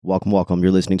Welcome.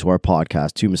 You're listening to our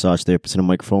podcast, Two Massage Therapists and a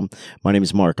Microphone. My name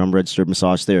is Mark. I'm a registered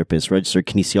massage therapist, registered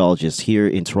kinesiologist here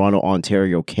in Toronto,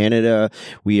 Ontario, Canada.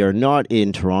 We are not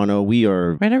in Toronto. We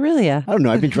are... Right, Aurelia. I don't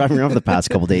know. I've been driving around for the past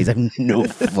couple days. I have no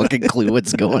fucking clue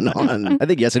what's going on. I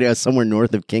think yesterday I was somewhere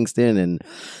north of Kingston, and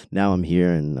now I'm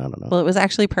here, and I don't know. Well, it was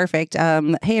actually perfect.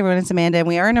 Hey, everyone, it's Amanda, and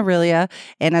we are in Aurelia.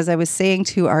 And as I was saying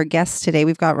to our guests today,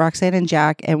 we've got Roxanne and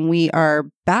Jack, and we are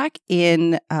back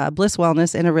in Bliss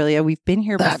Wellness in Aurelia. We've been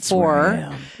here before.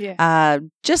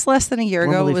 Just less than a year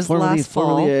ago. It was last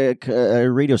fall. Formerly a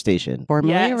radio station.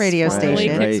 Formerly a radio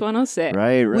station. Kicks 106.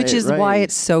 Right. Which is why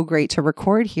it's so great to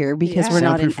record here, because we're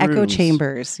not in echo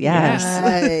chambers. Yes.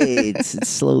 Right. It's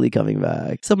slowly coming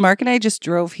back. So Mark and I just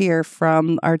drove here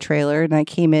from our trailer, and I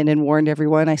came in and warned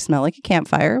everyone I smell like a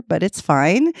campfire, but it's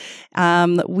fine.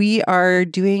 We are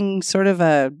doing sort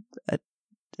of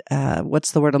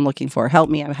what's the word I'm looking for? Help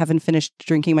me. I haven't finished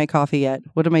drinking my coffee yet.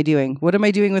 What am I doing? What am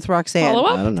I doing with Roxanne? Follow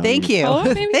up? I don't know. Thank you.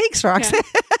 Thanks, Roxanne.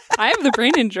 Yeah. I have the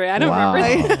brain injury. I don't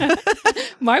remember.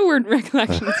 My word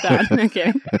recollection is bad. I'm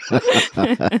kidding.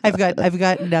 I've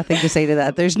got nothing to say to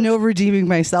that. There's no redeeming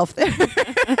myself there.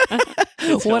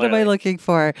 What am I looking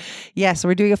for? Yes,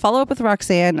 we're doing a follow-up with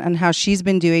Roxanne on how she's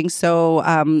been doing. So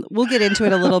we'll get into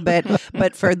it a little bit.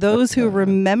 But for those who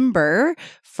remember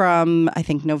from, I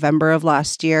think, November of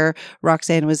last year,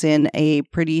 Roxanne was in a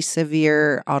pretty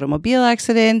severe automobile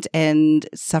accident and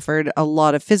suffered a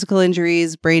lot of physical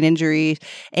injuries, brain injury.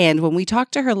 And when we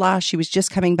talked to her last, she was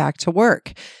just coming back to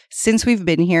work. Since we've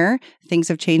been here, things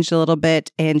have changed a little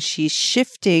bit, and she's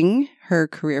shifting her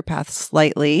career path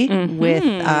slightly with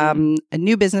a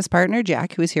new business partner,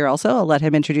 Jack, who is here also. I'll let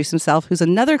him introduce himself, who's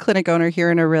another clinic owner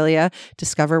here in Aurelia,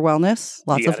 Discover Wellness,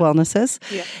 lots of wellnesses.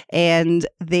 Yeah. And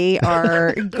they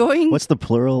are going... What's the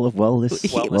plural of wellness?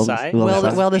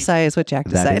 Wellness is what Jack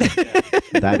decided.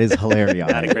 That is hilarious.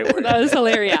 Not a great word. That is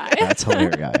hilarious. That's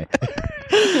hilarious.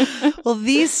 Well,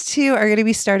 these two are going to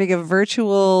be starting a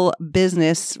virtual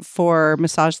business for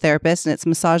massage therapists, and it's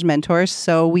Massage Mentors.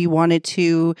 So we wanted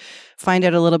to find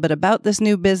out a little bit about this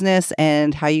new business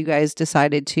and how you guys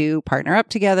decided to partner up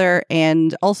together,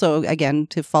 and also, again,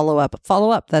 to follow up.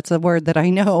 That's a word that I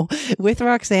know, with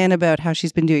Roxanne about how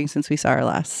she's been doing since we saw her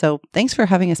last. So thanks for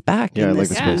having us back in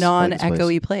this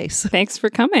non-echoey place. Thanks for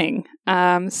coming.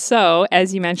 So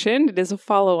as you mentioned, it is a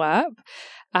follow-up.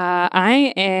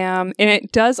 I am, and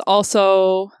it does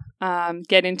also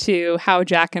get into how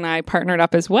Jack and I partnered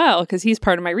up as well, because he's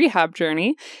part of my rehab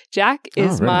journey. Jack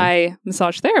is my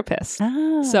massage therapist.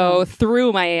 So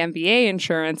through my MBA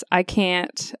insurance, I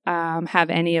can't have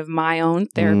any of my own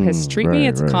therapists treat me.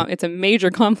 It's a major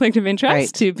conflict of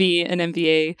interest to be an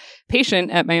MBA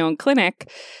patient at my own clinic.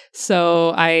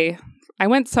 So I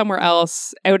went somewhere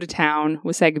else, out of town,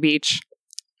 Wasaga Beach.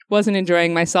 Wasn't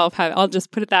enjoying myself. I'll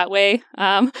just put it that way.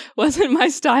 Wasn't my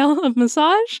style of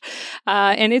massage.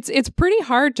 And it's pretty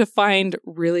hard to find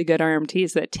really good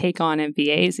RMTs that take on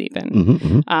MBAs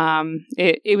even.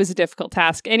 It was a difficult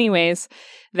task. Anyways,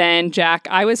 then Jack,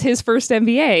 I was his first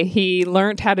MBA. He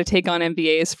learned how to take on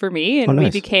MBAs for me, and we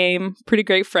became pretty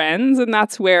great friends. And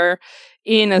that's where,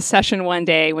 in a session one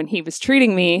day when he was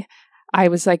treating me, I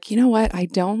was like, you know what? I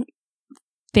don't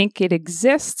think it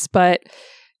exists, but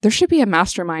there should be a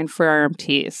mastermind for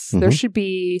RMTs. There should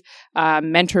be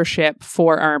mentorship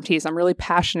for RMTs. I'm really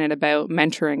passionate about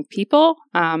mentoring people.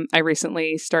 I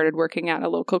recently started working at a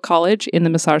local college in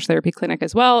the massage therapy clinic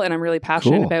as well, and I'm really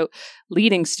passionate about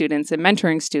leading students and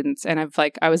mentoring students. And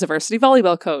I was a varsity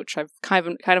volleyball coach. I've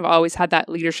kind of always had that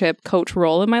leadership coach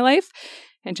role in my life.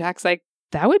 And Jack's like,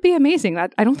 that would be amazing.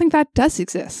 I don't think that does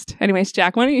exist. Anyways,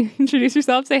 Jack, why don't you introduce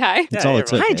yourself? Say hi. That's all it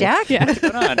took. Hi, Jack. Yeah. What's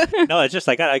going on? No, it's just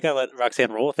I got to let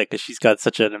Roxanne roll with it, because she's got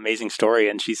such an amazing story,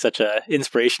 and she's such an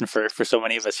inspiration for so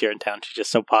many of us here in town. She's just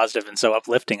so positive and so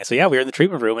uplifting. And so we were in the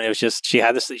treatment room, and it was just, she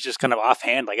had this just kind of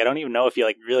offhand, I don't even know if you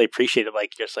really appreciate it.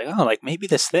 You're just maybe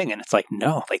this thing, and it's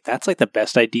no, that's the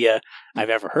best idea I've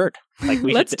ever heard.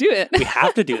 Let's do it. We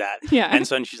have to do that. Yeah. And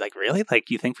so she's like, really?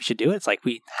 You think we should do it? It's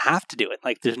we have to do it.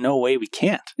 There's no way we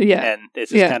can't. Yeah. And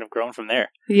it's just kind of grown from there.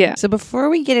 Yeah. So before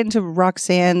we get into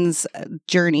Roxanne's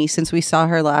journey, since we saw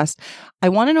her last, I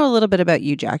want to know a little bit about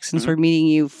you, Jack, since we're meeting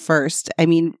you first. I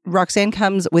mean, Roxanne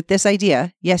comes with this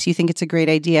idea. Yes, you think it's a great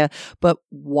idea, but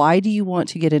why do you want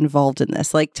to get involved in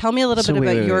this? Tell me a little bit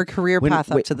about your career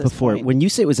path up to this point. When you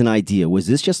say it was an idea, was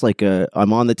this just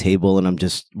I'm on the table and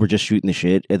we're just shooting the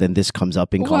shit, and then this comes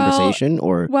up in conversation,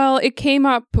 or? Well, it came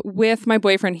up with my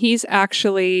boyfriend. He's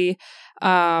actually,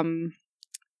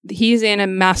 he's in a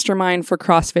mastermind for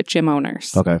CrossFit gym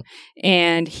owners. Okay.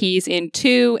 And he's in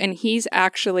two, and he's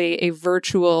actually a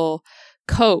virtual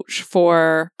coach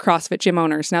for CrossFit gym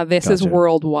owners. Now, this is Gotcha.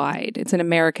 worldwide. It's an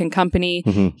American company.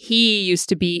 Mhm. He used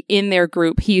to be in their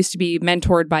group. He used to be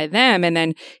mentored by them. And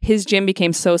then his gym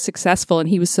became so successful and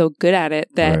he was so good at it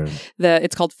that Right.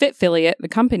 it's called Fitfiliate, the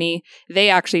company. They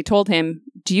actually told him,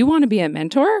 do you want to be a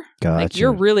mentor? Like, Gotcha.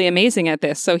 you're really amazing at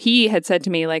this. So he had said to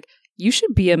me, like, you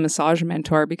should be a massage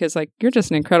mentor because, like, you're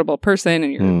just an incredible person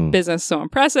and your business is so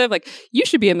impressive. Like, you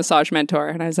should be a massage mentor.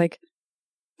 And I was like,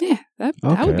 yeah, that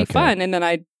would be Okay. fun. And then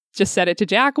I just said it to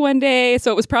Jack one day.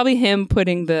 So it was probably him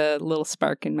putting the little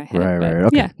spark in my head. Right, But right.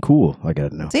 Okay, Yeah. cool. I got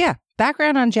to know. So yeah,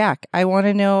 background on Jack. I want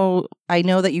to know, I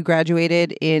know that you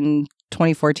graduated in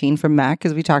 2014 from Mac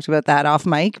because we talked about that off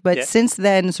mic. But Yeah. since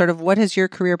then, sort of what has your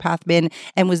career path been?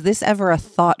 And was this ever a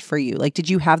thought for you? Like, did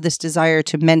you have this desire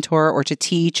to mentor or to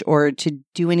teach or to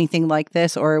do anything like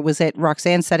this? Or was it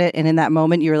Roxanne said it and in that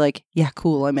moment you were like, yeah,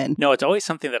 cool, I'm in? No, it's always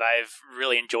something that I've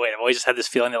really enjoyed. I've always just had this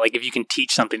feeling that, like, if you can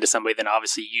teach something to somebody, then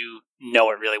obviously you know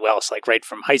it really well. So, like, right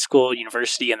from high school,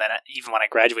 university, and then even when I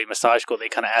graduated massage school, they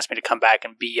kind of asked me to come back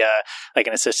and be like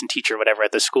an assistant teacher or whatever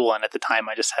at the school. And at the time,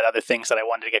 I just had other things that I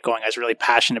wanted to get going. I was really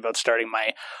passionate about starting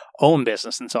my own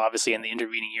business. And so obviously in the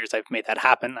intervening years, I've made that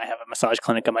happen. I have a massage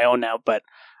clinic of my own now. But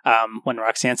when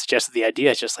Roxanne suggested the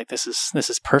idea, it's just like, this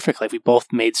is perfect. Like, we both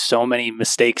made so many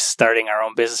mistakes starting our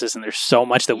own businesses, and there's so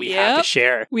much that we have to Yep.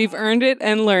 share. We've earned it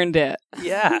and learned it.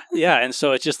 Yeah. And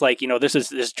so it's just like, this is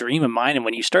this dream of mine. And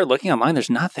when you start looking online, there's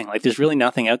nothing. Like, there's really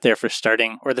nothing out there for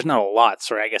starting, or there's not a lot,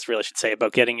 sorry, I guess really should say,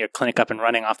 about getting your clinic up and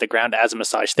running off the ground as a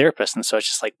massage therapist. And so it's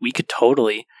just like, we could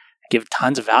totally give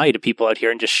tons of value to people out here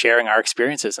and just sharing our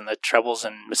experiences and the troubles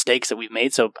and mistakes that we've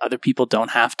made so other people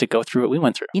don't have to go through what we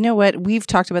went through. You know what? We've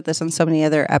talked about this on so many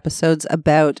other episodes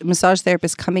about massage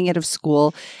therapists coming out of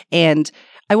school. And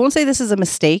I won't say this is a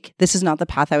mistake. This is not the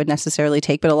path I would necessarily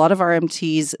take. But a lot of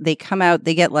RMTs, they come out,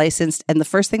 they get licensed, and the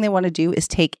first thing they want to do is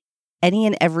take any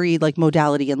and every like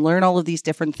modality and learn all of these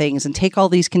different things and take all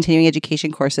these continuing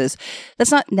education courses.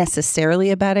 That's not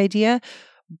necessarily a bad idea.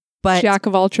 But Jack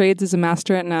of all trades is a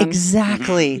master at none.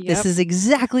 exactly. Yep. This is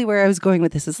exactly where I was going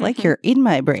with this. It's like you're in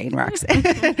my brain, Roxanne.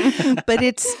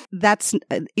 But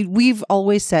we've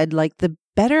always said, like, the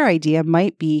better idea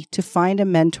might be to find a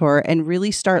mentor and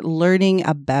really start learning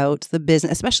about the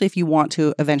business, especially if you want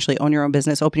to eventually own your own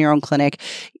business, open your own clinic,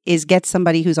 is get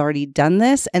somebody who's already done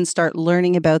this and start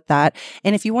learning about that.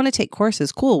 And if you want to take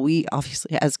courses, cool. We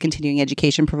obviously, as continuing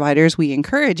education providers, we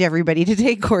encourage everybody to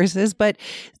take courses, but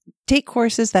take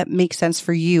courses that make sense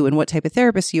for you and what type of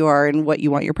therapist you are and what you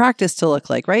want your practice to look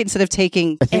like, right? Instead of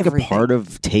taking I think everything. a part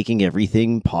of taking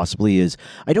everything possibly is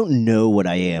I don't know what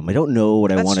I am. I don't know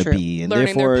what I That's want to true. be, and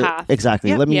Learning their therefore, path. exactly.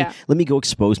 Yep. Let me go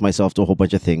expose myself to a whole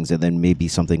bunch of things, and then maybe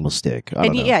something will stick. I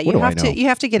don't know. Yeah, What you do I have know? to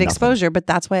get Nothing. exposure, but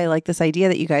that's why I like this idea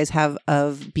that you guys have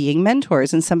of being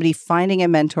mentors and somebody finding a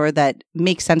mentor that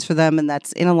makes sense for them and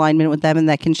that's in alignment with them and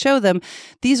that can show them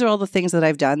these are all the things that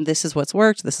I've done. This is what's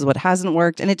worked. This is what hasn't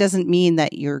worked. And it doesn't mean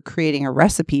that you're creating a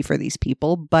recipe for these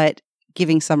people, but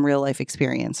giving some real life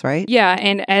experience, right? Yeah.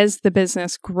 And as the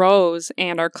business grows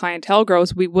and our clientele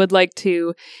grows, we would like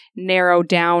to narrow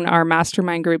down our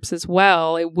mastermind groups as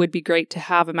well. It would be great to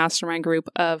have a mastermind group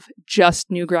of just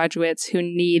new graduates who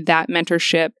need that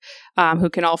mentorship, who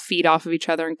can all feed off of each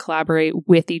other and collaborate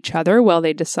with each other while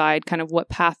they decide kind of what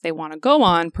path they want to go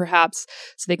on, perhaps,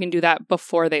 so they can do that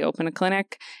before they open a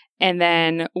clinic. And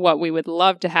then what we would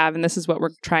love to have, and this is what we're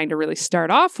trying to really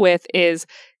start off with, is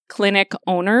clinic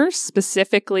owners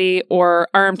specifically, or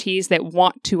RMTs that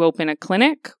want to open a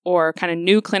clinic, or kind of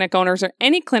new clinic owners, or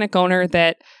any clinic owner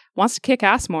that wants to kick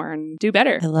ass more and do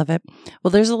better. I love it.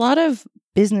 Well, there's a lot of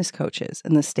business coaches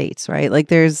in the States, right? Like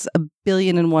there's 1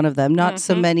 billion and one of them, not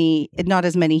so many, not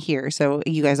as many here. So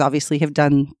you guys obviously have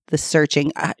done the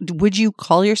searching. Would you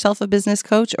call yourself a business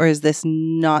coach, or is this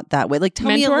not that way? Like tell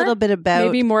me a little bit about...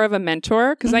 Maybe more of a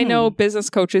mentor, because I know business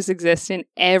coaches exist in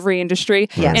every industry.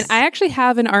 Yes. And I actually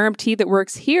have an RMT that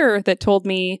works here that told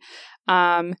me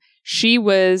she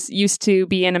was used to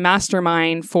be in a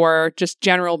mastermind for just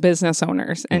general business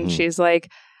owners. And she's like,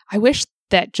 I wish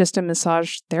that just a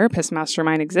massage therapist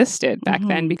mastermind existed back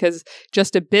then, because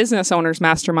just a business owner's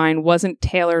mastermind wasn't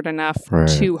tailored enough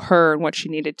to her and what she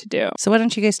needed to do. So why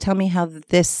don't you guys tell me how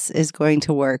this is going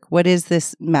to work? What is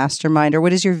this mastermind, or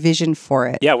what is your vision for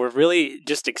it? Yeah, we're really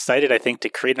just excited, I think, to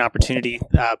create an opportunity.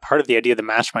 Part of the idea of the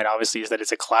mastermind, obviously, is that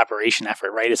it's a collaboration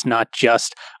effort, right? It's not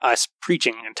just us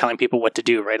preaching and telling people what to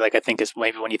do, right? Like, I think it's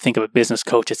maybe when you think of a business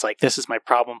coach, it's like, this is my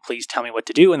problem, please tell me what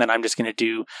to do, and then I'm just going to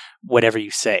do whatever you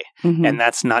say. And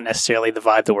that's not necessarily the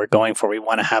vibe that we're going for. We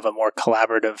want to have a more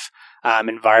collaborative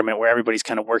environment where everybody's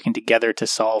kind of working together to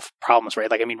solve problems,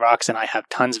 right? Like, I mean, Rox and I have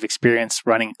tons of experience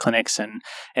running clinics and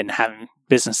having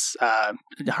business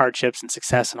hardships and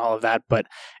success and all of that. But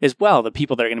as well, the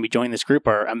people that are going to be joining this group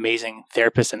are amazing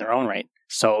therapists in their own right.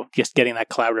 So just getting that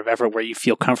collaborative effort where you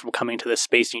feel comfortable coming to this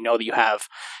space, and you know that you have,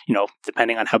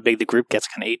 depending on how big the group gets,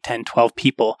 kind of 8, 10, 12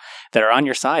 people that are on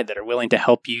your side that are willing to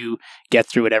help you get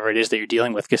through whatever it is that you're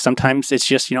dealing with. Because sometimes it's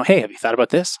just, hey, have you thought about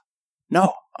this?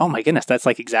 No. Oh my goodness, that's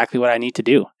like exactly what I need to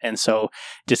do. And so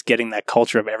just getting that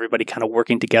culture of everybody kind of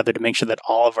working together to make sure that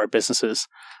all of our businesses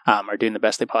are doing the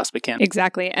best they possibly can.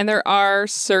 Exactly. And there are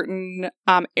certain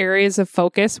areas of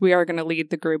focus we are going to lead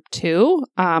the group to,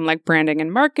 like branding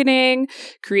and marketing,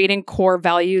 creating core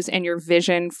values and your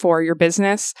vision for your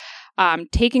business,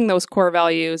 taking those core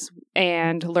values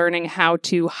and learning how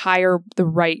to hire the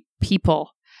right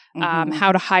people.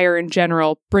 How to hire in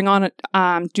general, bring on,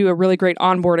 do a really great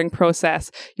onboarding process,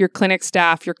 your clinic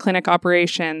staff, your clinic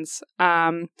operations.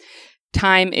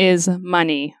 Time is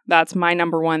money. That's my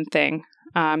number one thing.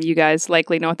 You guys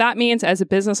likely know what that means. As a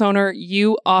business owner,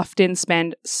 you often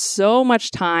spend so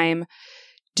much time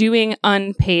doing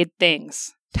unpaid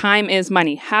things. Time is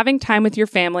money. Having time with your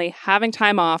family, having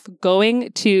time off,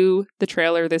 going to the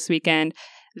trailer this weekend,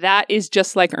 that is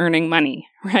just like earning money,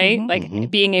 right?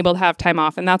 Like being able to have time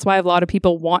off. And that's why a lot of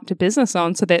people want to business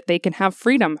own, so that they can have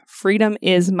freedom. Freedom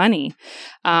is money,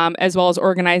 as well as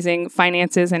organizing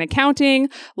finances and accounting.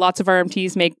 Lots of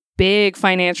RMTs make big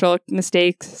financial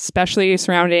mistakes, especially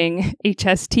surrounding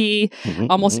HST.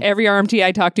 Almost every RMT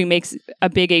I talk to makes a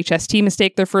big HST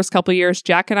mistake their first couple of years.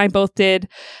 Jack and I both did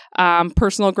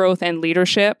personal growth and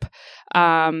leadership.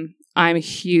 I'm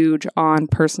huge on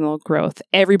personal growth.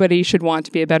 Everybody should want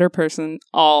to be a better person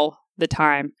all the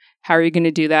time. How are you going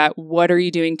to do that? What are you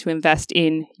doing to invest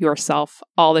in yourself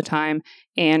all the time?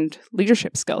 And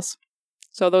leadership skills.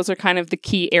 So those are kind of the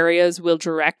key areas we'll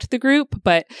direct the group,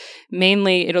 but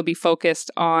mainly it'll be focused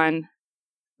on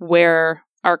where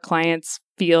our clients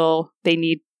feel they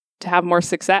need to have more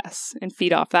success and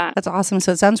feed off that. That's awesome.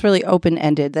 So it sounds really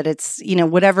open-ended, that it's,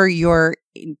 whatever your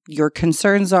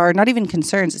concerns are, not even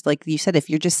concerns. It's like you said, if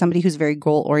you're just somebody who's very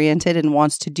goal-oriented and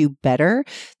wants to do better,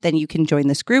 then you can join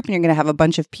this group, and you're going to have a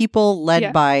bunch of people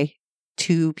led by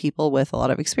 2 people with a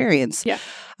lot of experience. Yeah.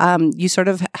 You sort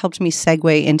of helped me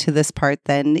segue into this part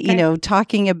then,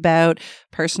 talking about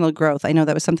personal growth. I know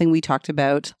that was something we talked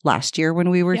about last year when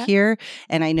we were here.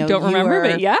 And I know don't remember,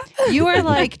 but you were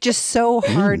like just so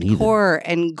hardcore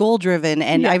and goal driven.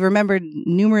 And I remember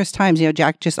numerous times,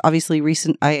 Jack just obviously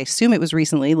I assume it was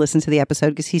recently, listened to the episode,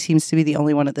 because he seems to be the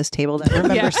only one at this table that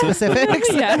remembers specifics.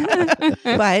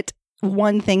 But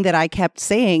one thing that I kept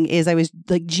saying is I was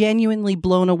like genuinely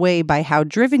blown away by how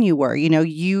driven you were.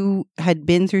 You had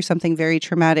been through something very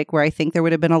traumatic where I think there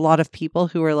would have been a lot of people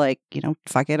who were like,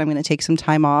 fuck it, I'm going to take some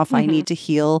time off. I need to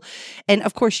heal. And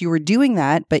of course you were doing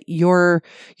that, but your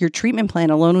treatment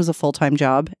plan alone was a full-time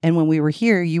job. And when we were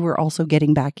here, you were also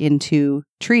getting back into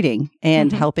treating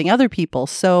and helping other people.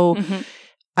 So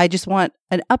I just want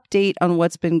an update on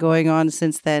what's been going on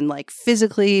since then, like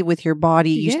physically with your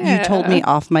body. You told me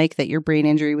off mic that your brain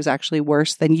injury was actually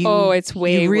worse than you. Oh, it's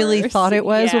way you really worse. Thought it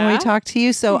was when we talked to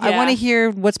you. So I want to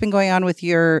hear what's been going on with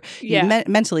your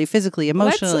mentally, physically,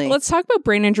 emotionally. Let's talk about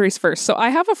brain injuries first. So I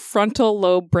have a frontal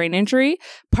lobe brain injury.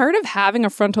 Part of having a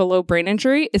frontal lobe brain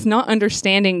injury is not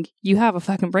understanding you have a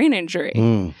fucking brain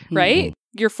injury, right?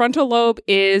 Your frontal lobe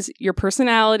is your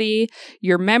personality,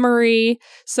 your memory.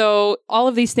 So all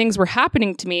of these things were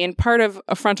happening to me. And part of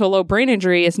a frontal lobe brain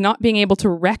injury is not being able to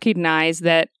recognize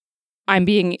that I'm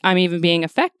even being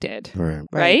affected.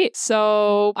 Right?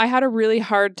 So I had a really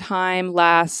hard time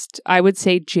last, I would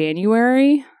say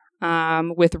January,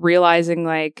 with realizing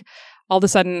like all of a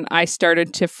sudden I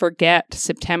started to forget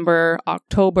September,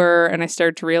 October, and I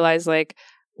started to realize like,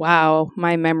 wow,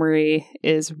 my memory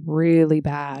is really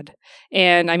bad.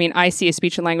 And I mean, I see a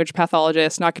speech and language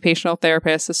pathologist, an occupational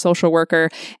therapist, a social worker,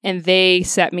 and they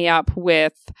set me up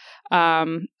with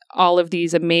all of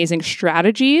these amazing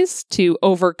strategies to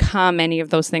overcome any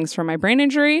of those things from my brain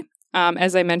injury.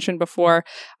 As I mentioned before,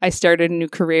 I started a new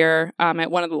career at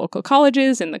one of the local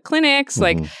colleges in the clinics.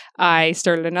 Like I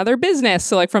started another business.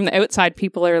 So like from the outside,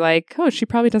 people are like, oh, she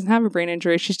probably doesn't have a brain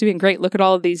injury. She's doing great. Look at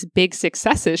all of these big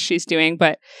successes she's doing.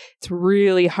 But it's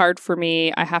really hard for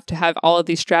me. I have to have all of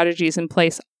these strategies in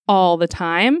place all the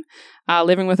time.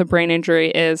 Living with a brain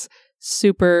injury is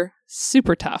super,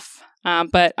 super tough.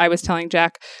 But I was telling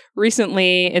Jack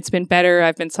recently, it's been better.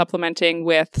 I've been supplementing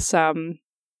with some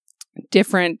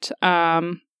different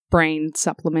brain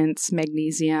supplements,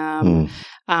 magnesium,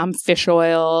 fish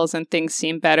oils, and things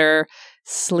seem better.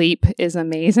 Sleep is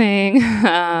amazing.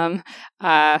 That's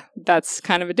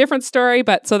kind of a different story,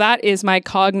 but so that is my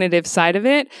cognitive side of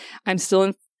it. I'm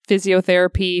still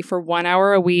physiotherapy for 1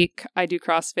 hour a week. I do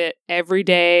CrossFit every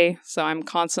day. So I'm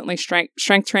constantly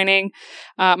strength training.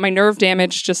 My nerve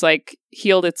damage just like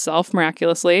healed itself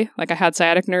miraculously. Like I had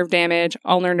sciatic nerve damage,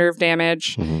 ulnar nerve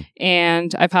damage,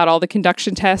 and I've had all the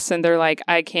conduction tests and they're like,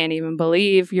 I can't even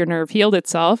believe your nerve healed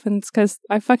itself. And it's because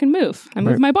I fucking move. I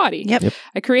move my body. Yep.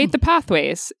 I create the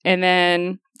pathways. And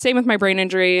then same with my brain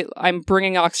injury. I'm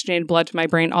bringing oxygenated blood to my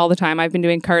brain all the time. I've been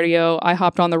doing cardio. I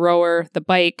hopped on the rower, the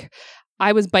bike.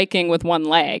 I was biking with one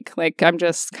leg. Like I'm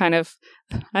just kind of,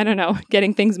 I don't know,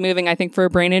 getting things moving. I think for a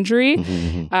brain injury,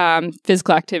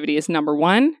 physical activity is number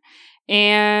one.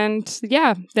 And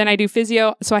yeah, then I do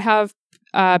physio. So I have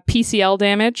PCL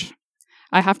damage.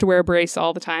 I have to wear a brace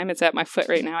all the time. It's at my foot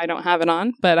right now. I don't have it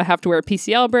on, but I have to wear a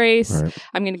PCL brace. Right.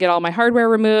 I'm going to get all my hardware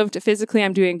removed. Physically,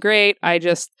 I'm doing great. I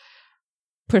just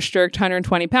push-jerked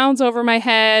 120 pounds over my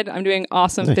head. I'm doing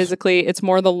awesome physically. It's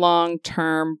more the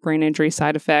long-term brain injury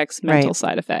side effects, mental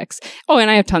side effects. Oh, and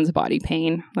I have tons of body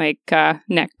pain, like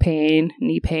neck pain,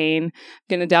 knee pain. I'm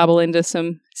going to dabble into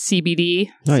some CBD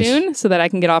soon so that I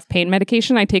can get off pain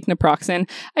medication. I take naproxen.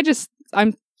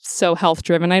 I'm so health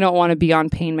driven. I don't want to be on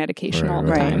pain medication all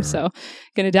the time. So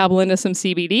going to dabble into some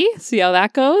CBD, see how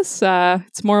that goes.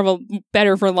 It's more of a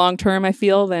better for long-term, I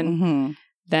feel, than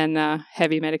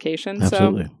heavy medication.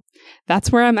 Absolutely. So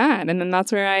that's where I'm at. And then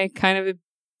that's where I kind of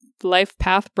life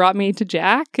path brought me to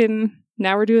Jack, and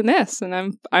now we're doing this,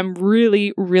 and I'm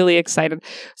really, really excited.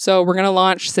 So we're going to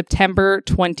launch September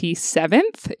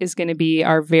 27th is going to be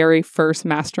our very first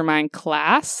mastermind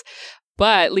class.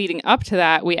 But leading up to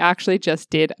that, we actually just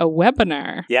did a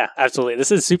webinar. Yeah, absolutely. This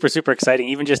is super, super exciting.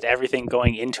 Even just everything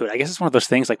going into it. I guess it's one of those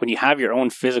things like when you have your own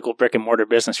physical brick and mortar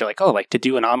business, you're like, oh, like to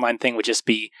do an online thing would just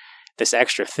be this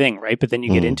extra thing, right? But then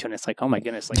you get into it and it's like, oh my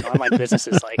goodness, like online business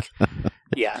is like,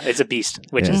 yeah, it's a beast,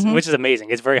 which is amazing.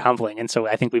 It's very humbling. And so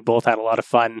I think we both had a lot of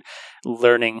fun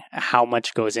learning how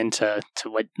much goes into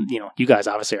what, you guys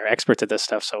obviously are experts at this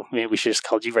stuff. So maybe we should just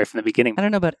called you right from the beginning. I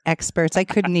don't know about experts. I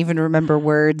couldn't even remember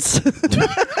words.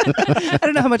 I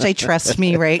don't know how much I trust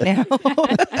me right now.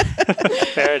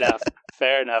 Fair enough.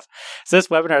 Fair enough. So this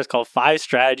webinar is called 5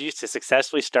 Strategies to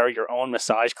Successfully Start Your Own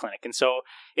Massage Clinic. And so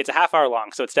it's a half hour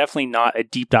long. So it's definitely not a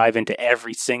deep dive into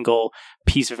every single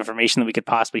piece of information that we could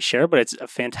possibly share, but it's a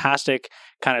fantastic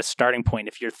kind of starting point.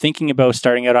 If you're thinking about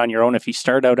starting out on your own, if you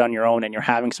start out on your own and you're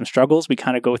having some struggles, we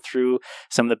kind of go through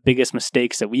some of the biggest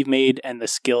mistakes that we've made and the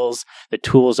skills, the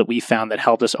tools that we found that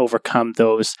helped us overcome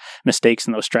those mistakes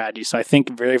and those strategies. So I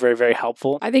think very, very, very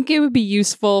helpful. I think it would be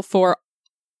useful for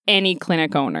any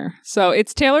clinic owner. So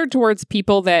it's tailored towards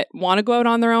people that want to go out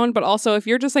on their own, but also if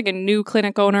you're just like a new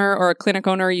clinic owner or a clinic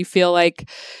owner, you feel like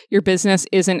your business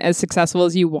isn't as successful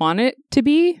as you want it to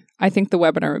be, I think the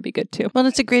webinar would be good too. Well,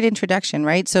 it's a great introduction,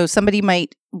 right? So somebody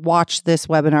might watch this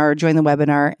webinar or join the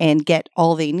webinar and get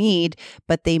all they need,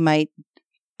 but they might,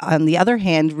 on the other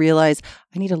hand, realize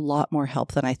I need a lot more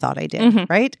help than I thought I did,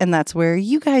 right? And that's where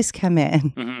you guys come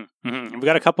in. We've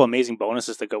got a couple amazing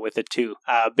bonuses that go with it too.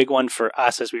 A big one for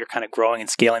us as we were kind of growing and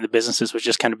scaling the businesses was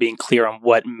just kind of being clear on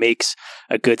what makes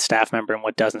a good staff member and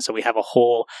what doesn't. So we have a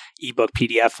whole ebook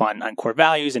PDF on core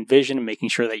values and vision and making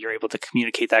sure that you're able to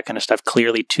communicate that kind of stuff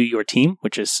clearly to your team,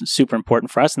 which is super important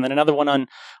for us. And then another one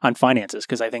on finances,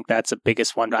 because I think that's the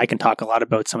biggest one. I can talk a lot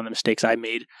about some of the mistakes I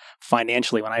made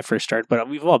financially when I first started, but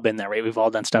we've all been there, right? We've all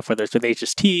done stuff, whether it's with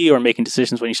HST or making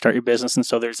decisions when you start your business. And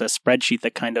so there's a spreadsheet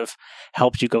that kind of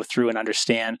helps you go through and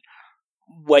understand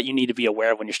what you need to be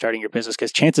aware of when you're starting your business,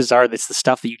 because chances are it's the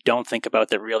stuff that you don't think about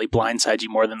that really blindsides you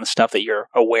more than the stuff that you're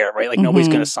aware of, right? Like nobody's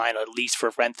going to sign a lease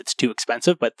for rent that's too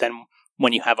expensive, but then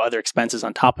when you have other expenses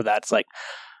on top of that, it's like,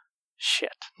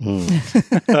 shit.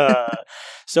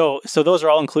 So those are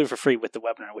all included for free with the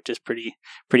webinar, which is pretty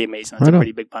amazing. That's a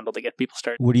pretty big bundle to get people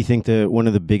started. What do you think one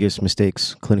of the biggest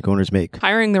mistakes clinic owners make?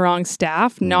 Hiring the wrong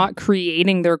staff, not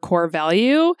creating their core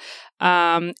value,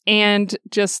 and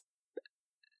just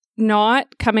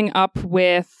not coming up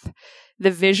with the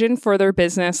vision for their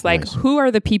business. Like, who are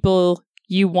the people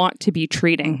you want to be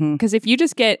treating? Because if you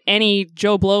just get any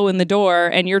Joe Blow in the door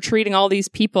and you're treating all these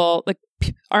people, like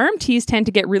RMTs tend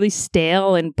to get really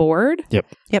stale and bored.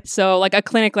 Yep. So like a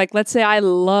clinic, like let's say I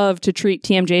love to treat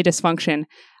TMJ dysfunction.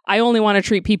 I only want to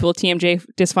treat people with TMJ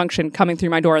dysfunction coming through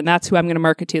my door, and that's who I'm going to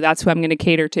market to. That's who I'm going to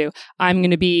cater to. I'm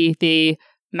going to be the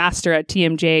master at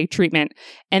TMJ treatment.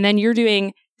 And then you're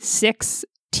doing 6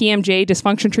 TMJ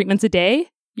dysfunction treatments a day.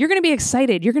 you're going to be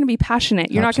excited. You're going to be passionate.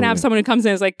 You're not going to have someone who comes in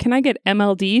and is like, can I get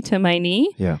MLD to my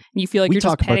knee? Yeah. And you feel like you're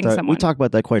just petting someone. We talk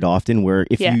about that quite often, where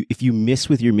if you miss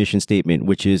with your mission statement,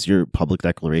 which is your public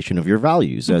declaration of your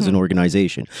values as an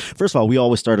organization. First of all, we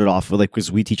always started off with, like,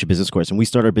 because we teach a business course, and we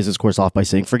start our business course off by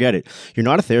saying, forget it. You're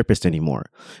not a therapist anymore.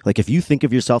 Like, if you think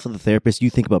of yourself as a therapist, you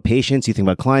think about patients, you think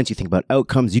about clients, you think about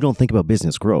outcomes, you don't think about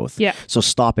business growth. Yeah. So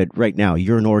stop it right now.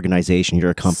 You're an organization, you're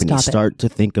a company. Start to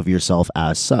think of yourself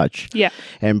as such. Yeah.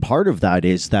 And part of that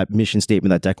is that mission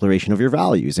statement, that declaration of your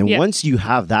values. And once you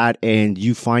have that and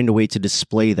you find a way to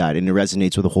display that and it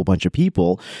resonates with a whole bunch of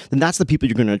people, then that's the people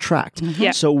you're going to attract.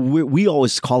 Yeah. So we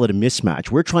always call it a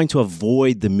mismatch. We're trying to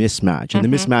avoid the mismatch. And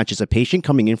the mismatch is a patient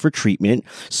coming in for treatment,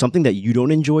 something that you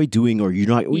don't enjoy doing or you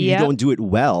don't do it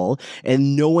well.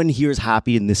 And no one here is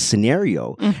happy in this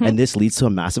scenario. And this leads to a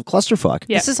massive clusterfuck.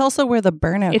 This is also where the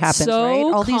burnout happens, right?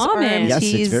 All these RMTs. Yes,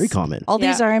 it's very common. All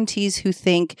these RMTs who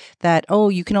think that,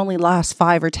 you can only last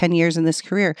 5 or 10 years in this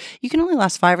career. You can only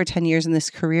last 5 or 10 years in this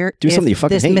career if something you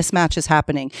fucking this hate. Mismatch is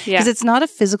happening. Because it's not a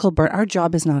physical burn. Our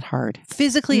job is not hard.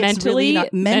 Physically, it's really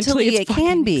not. Mentally, it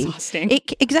can be. Exhausting.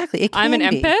 Exactly. It can I'm an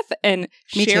empath, and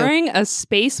sharing a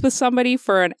space with somebody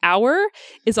for an hour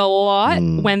is a lot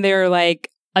when they're like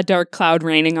a dark cloud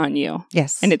raining on you.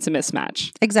 Yes. And it's a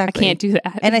mismatch. Exactly. I can't do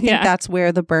that. And I think that's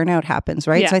where the burnout happens,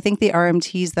 right? So I think the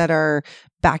RMTs that are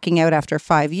backing out after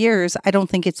 5 years, I don't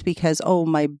think it's because,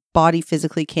 my body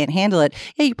physically can't handle it.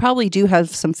 Yeah, you probably do have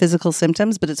some physical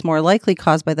symptoms, but it's more likely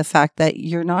caused by the fact that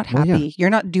you're not happy. Yeah. You're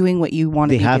not doing what you want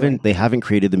to be doing. They haven't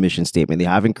created the mission statement. They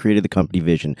haven't created the company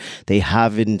vision. They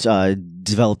haven't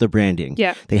developed the branding.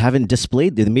 Yeah. They haven't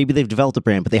displayed it. Maybe they've developed a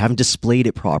brand, but they haven't displayed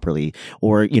it properly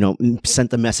or,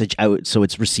 sent the message out so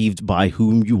it's received by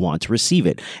whom you want to receive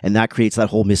it. And that creates that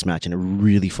whole mismatch, and it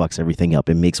really fucks everything up.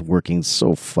 It makes working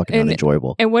so fucking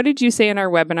unenjoyable. And what did you say in our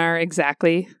webinar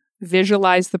exactly?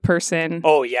 Visualize the person.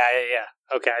 Oh, yeah.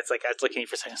 Okay, it's like I was looking at you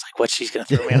for a second. It's like, what? She's going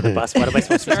to throw me under the bus? What am I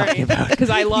supposed to be talking about? Because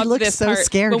I loved he looks this so part.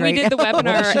 scared when we did the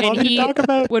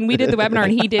webinar, when we did the webinar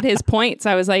and he did his points,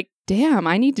 I was like, damn,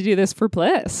 I need to do this for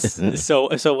Bliss. So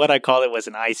what I call it was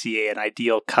an ICA, an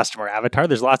ideal customer avatar.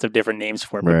 There's lots of different names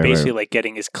for it, but basically like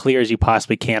getting as clear as you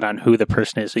possibly can on who the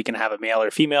person is. So you can have a male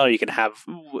or female, or you can have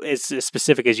as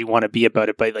specific as you want to be be about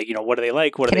it. But like, what do they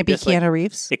like? What can do it be dislike? Keanu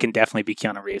Reeves? It can definitely be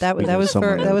Keanu Reeves. That was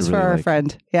for our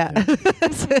friend. Yeah.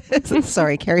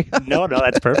 Sorry, carry on. No,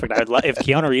 that's perfect. I would love if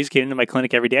Keanu Reeves came into my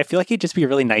clinic every day. I feel like he'd just be a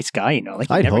really nice guy.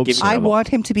 Like I'd hope so. I want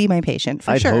him to be my patient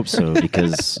for sure. I'd hope so,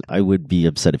 because I would be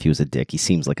upset if he was a dick. He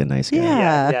seems like a nice guy.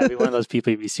 Yeah. I'd be one of those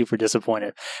people who'd be super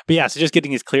disappointed. But yeah, so just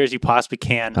getting as clear as you possibly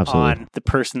can on the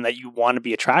person that you want to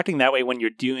be attracting. That way, when you're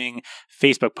doing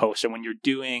Facebook posts or when you're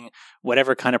doing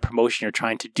whatever kind of promotion you're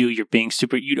trying to do, you're being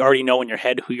super. You already know in your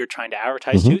head who you're trying to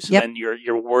advertise to. So then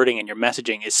your wording and your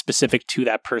messaging is specific to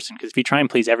that person. Because if you try and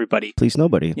please everybody, please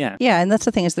nobody. Yeah, and that's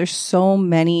the thing is there's so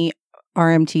many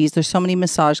RMTs, there's so many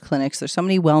massage clinics, there's so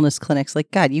many wellness clinics.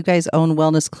 Like, God, you guys own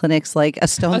wellness clinics like a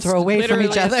stone throw away from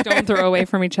each other. A stone throw away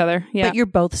from each other. Yeah. But you're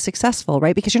both successful,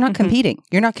 right? Because you're not competing.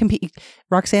 You're not competing.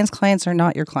 Roxanne's clients are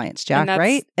not your clients, Jack,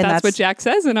 right? And that's what Jack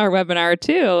says in our webinar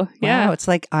too. Yeah. Wow, it's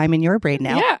like I'm in your brain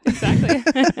now. Yeah, exactly.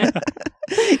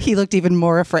 He looked even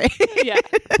more afraid. Yeah.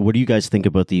 What do you guys think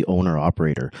about the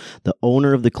owner-operator? The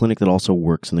owner of the clinic that also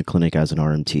works in the clinic as an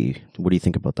RMT. What do you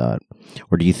think about that?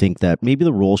 Or do you think that maybe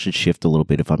the role should shift a little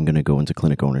bit if I'm going to go into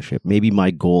clinic ownership? Maybe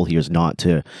my goal here is not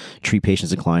to treat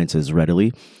patients and clients as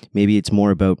readily. Maybe it's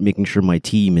more about making sure my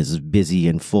team is busy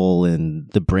and full and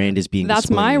the brand is being That's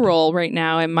displayed. my role right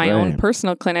now in my own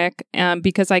personal clinic,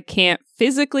 because I can't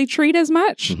physically treat as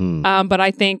much. But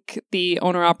I think the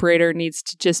owner-operator needs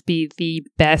to just be the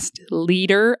best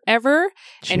leader ever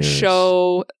and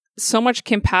show so much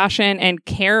compassion and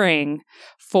caring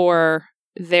for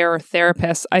their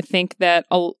therapists. I think that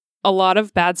a lot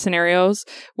of bad scenarios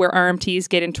where RMTs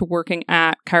get into working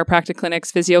at chiropractic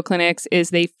clinics, physio clinics, is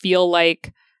they feel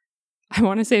like, I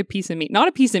want to say a piece of meat, not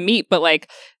a piece of meat, but like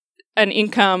an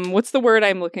income. What's the word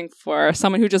I'm looking for?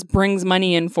 Someone who just brings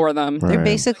money in for them. Right. They're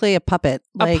basically a puppet.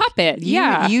 A puppet,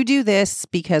 yeah. You do this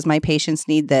because my patients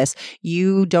need this.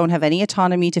 You don't have any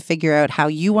autonomy to figure out how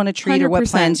you want to treat 100%. Or what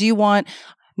plans you want.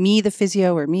 Me, the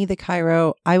physio, or me, the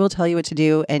chiro, I will tell you what to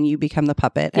do, and you become the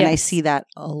puppet. And I see that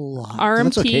a lot. RMT,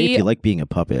 that's okay if you like being a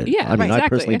puppet. Yeah, I mean, I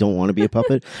personally don't want to be a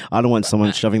puppet. I don't want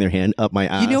someone shoving their hand up my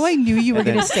ass. You know, I knew you were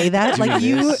going to say that. Like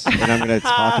you, and I'm going to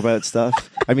talk about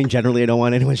stuff. I mean, generally, I don't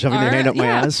want anyone shoving their hand up my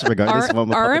ass, regardless if I'm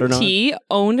a puppet or not. RMT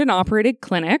owned and operated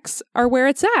clinics are where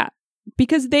it's at.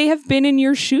 because they have been in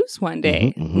your shoes one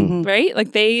day. Mhm. Right?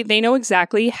 Like they know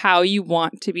exactly how you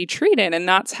want to be treated. And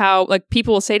that's how, like,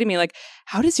 people will say to me, like,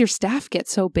 how does your staff get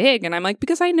so big? And I'm like,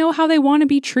 because I know how they want to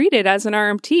be treated as an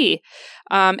RMT.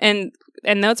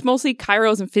 And that's mostly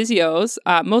chiros and physios,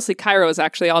 mostly chiros,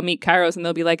 actually. I'll meet chiros and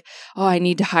they'll be like, oh, I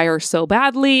need to hire so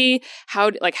badly.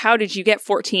 How did you get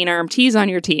 14 RMTs on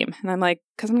your team? And I'm like,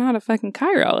 because I'm not a fucking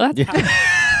chiro.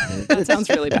 That sounds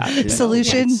really bad.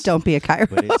 Solution, don't be a chiro.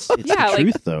 But it's Yeah, the like-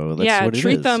 truth, though. That's what it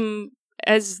treat is. them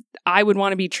as I would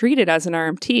want to be treated as an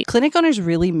RMT. Clinic owners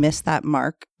really miss that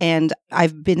mark. And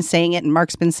I've been saying it and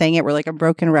Mark's been saying it. We're like a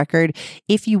broken record.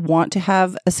 If you want to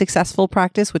have a successful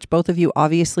practice, which both of you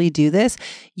obviously do this,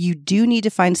 you do need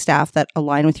to find staff that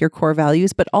align with your core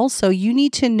values, but also you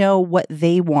need to know what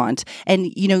they want. And,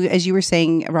 you know, as you were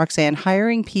saying, Roxanne,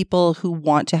 hiring people who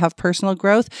want to have personal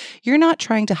growth, you're not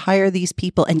trying to hire these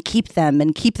people and keep them,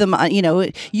 you know,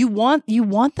 you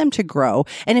want them to grow.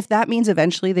 And if that means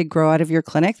eventually they grow out of your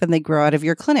clinic, then they grow out of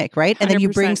your clinic, right? And then you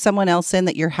bring 100%. someone else in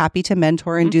that you're happy to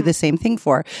mentor and do the same thing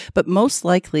for. But most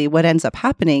likely what ends up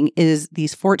happening is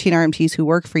these 14 RMTs who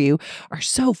work for you are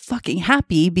so fucking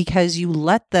happy because you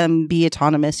let them be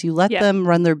autonomous. You let them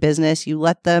run their business. You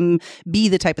let them be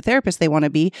the type of therapist they want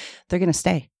to be. They're going to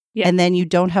stay. Yeah. And then you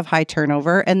don't have high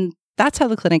turnover. And that's how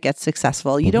the clinic gets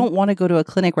successful. You don't want to go to a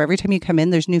clinic where every time you come in,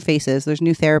 there's new faces, there's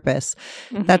new therapists.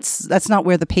 That's not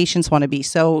where the patients want to be.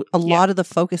 So a lot of the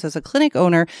focus as a clinic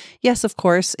owner, yes, of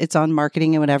course, it's on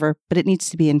marketing and whatever, but it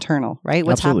needs to be internal, right?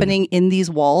 What's Absolutely. happening in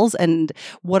these walls and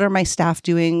what are my staff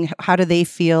doing? How do they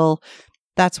feel?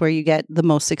 That's where you get the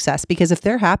most success because if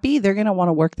they're happy, they're going to want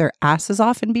to work their asses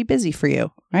off and be busy for you,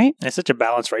 right? And it's such a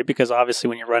balance, right? Because obviously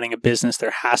when you're running a business,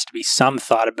 there has to be some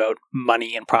thought about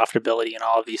money and profitability and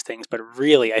all of these things. But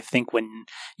really, I think when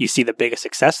you see the biggest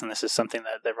success, and this is something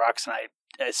that Rox and I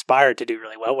aspire to do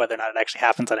really well, whether or not it actually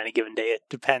happens on any given day, it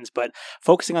depends. But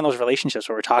focusing on those relationships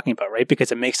what we're talking about, right?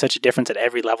 Because it makes such a difference at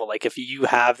every level. Like if you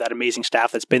have that amazing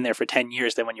staff that's been there for 10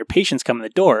 years, then when your patients come in the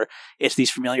door, it's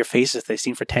these familiar faces they've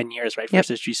seen for 10 years, right? Yep.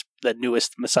 Versus just the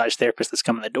newest massage therapist that's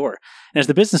come in the door. And as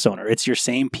the business owner, it's your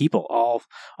same people all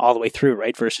the way through,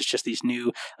 right? Versus just these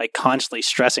new, like constantly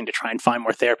stressing to try and find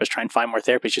more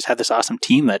therapists, just have this awesome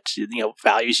team that, you know,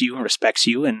 values you and respects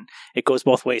you. And it goes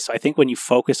both ways. So I think when you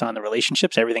focus on the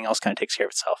relationships, everything else kind of takes care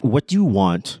of itself. What do you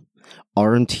want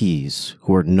RMTs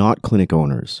who are not clinic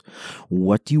owners,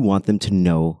 what do you want them to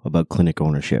know about clinic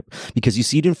ownership? Because you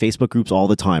see it in Facebook groups all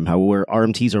the time, how where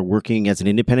RMTs are working as an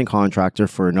independent contractor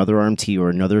for another RMT or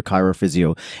another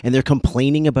chirophysio, and they're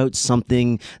complaining about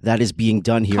something that is being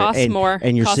done here. Costs more.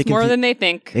 And you're Costs sick more of than they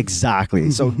think.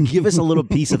 Exactly. So give us a little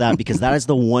piece of that, because that is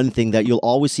the one thing that you'll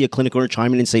always see a clinic owner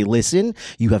chime in and say, listen,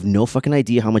 you have no fucking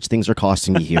idea how much things are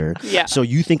costing me here. Yeah. So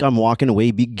you think I'm walking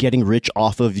away getting rich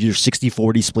off of your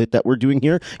 60-40 split that we're doing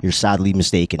here? You're sadly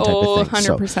mistaken type of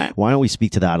thing. 100%. So why don't we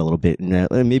speak to that a little bit?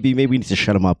 And maybe we need to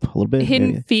shut them up a little bit.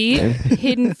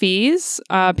 Hidden fees.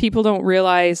 People don't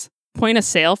realize point of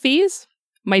sale fees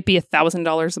might be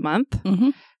 $1,000 a month. Mm-hmm.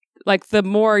 Like the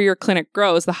more your clinic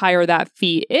grows, the higher that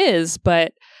fee is.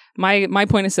 But my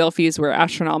point of sale fees were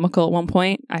astronomical at one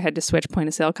point. I had to switch point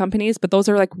of sale companies, but those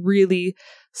are like really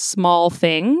small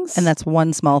things. And that's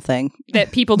one small thing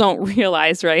that people don't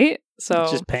realize, right? So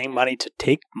It's just paying money to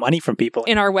take money from people.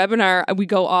 in our webinar,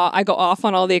 I go off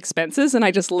on all the expenses and I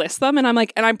just list them. And I'm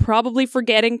like, and I'm probably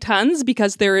forgetting tons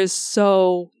because there is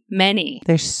so many.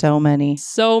 There's so many.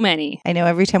 So many. I know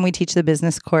every time we teach the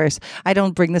business course, I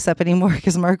don't bring this up anymore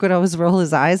because Mark would always roll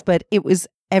his eyes, but it was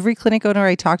every clinic owner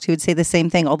I talked to would say the same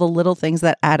thing, all the little things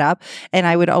that add up. And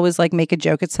I would always like make a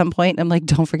joke at some point. And I'm like,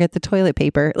 don't forget the toilet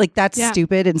paper. Like that's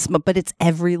stupid. But it's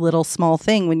every little small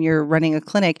thing when you're running a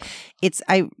clinic.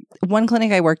 One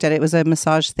clinic I worked at, it was a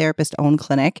massage therapist owned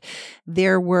clinic.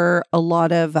 There were a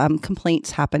lot of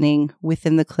complaints happening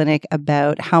within the clinic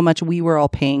about how much we were all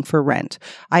paying for rent.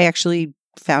 I actually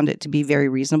found it to be very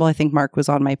reasonable. I think Mark was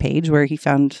on my page where he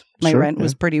found my rent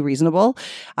was pretty reasonable.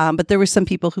 But there were some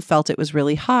people who felt it was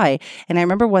really high. And I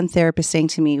remember one therapist saying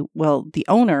to me, well, the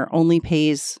owner only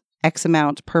pays X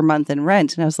amount per month in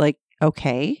rent. And I was like,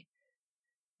 okay.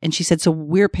 And she said, so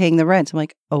we're paying the rent. I'm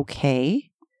like, okay.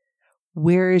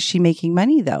 Where is she making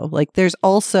money though? Like there's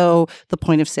also the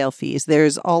point of sale fees.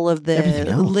 There's all of the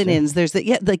linens. There's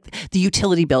the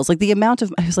utility bills. Like the amount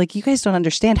of, I was like, you guys don't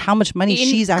understand how much money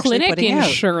she's actually clinic putting out.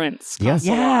 Insurance. Yes.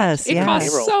 Yes. It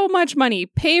costs so much money.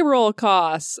 Payroll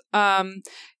costs,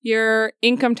 your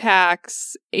income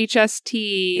tax,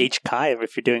 HST, HCI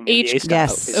if you're doing MBA stuff.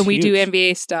 Yes. It's and we do huge.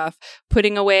 MBA stuff,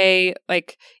 putting away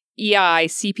like EI,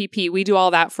 CPP. We do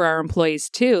all that for our employees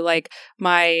too. Like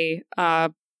my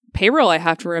payroll I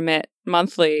have to remit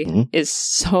monthly is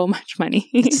so much money.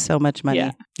 It's so much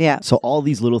money. Yeah. So all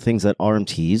these little things that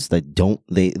RMTs that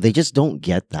they just don't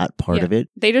get that part of it.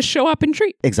 They just show up and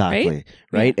treat. Exactly.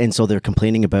 Right. And so they're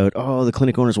complaining about, oh, the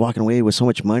clinic owner's walking away with so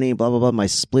much money, blah, blah, blah. My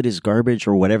split is garbage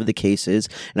or whatever the case is.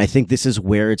 And I think this is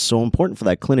where it's so important for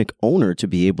that clinic owner to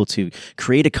be able to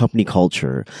create a company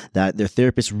culture that their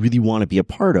therapists really want to be a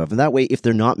part of. And that way, if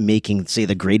they're not making, say,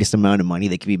 the greatest amount of money,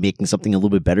 they could be making something a little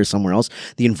bit better somewhere else.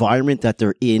 The environment that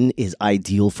they're in is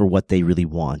ideal for what they really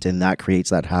want. And that creates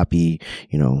that happy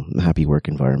work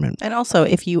environment. And also,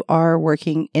 if you are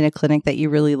working in a clinic that you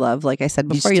really love, like I said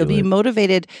before, you'll be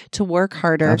motivated to work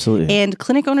harder. Absolutely. And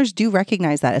clinic owners do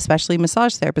recognize that, especially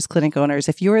massage therapist clinic owners.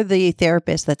 If you're the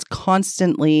therapist that's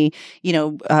constantly,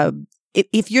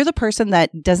 if you're the person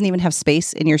that doesn't even have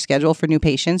space in your schedule for new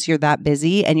patients, you're that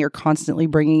busy and you're constantly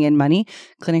bringing in money,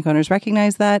 clinic owners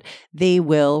recognize that. They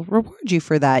will reward you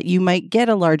for that. You might get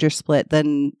a larger split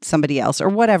than somebody else or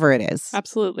whatever it is.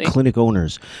 Absolutely. Clinic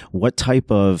owners, what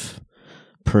type of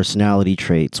personality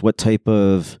traits, what type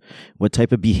of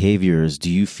behaviors do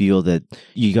you feel that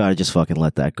you got to just fucking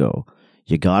let that go?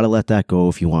 You got to let that go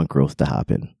if you want growth to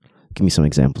happen. Give me some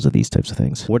examples of these types of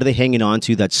things. What are they hanging on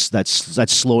to that's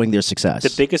slowing their success?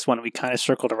 The biggest one, we kind of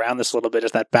circled around this a little bit,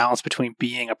 is that balance between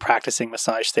being a practicing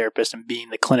massage therapist and being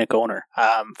the clinic owner.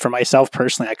 For myself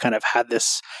personally, I kind of had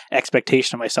this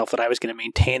expectation of myself that I was going to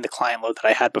maintain the client load that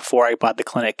I had before I bought the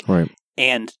clinic. Right.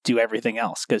 And do everything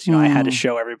else. Because, I had to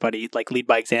show everybody, lead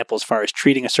by example as far as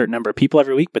treating a certain number of people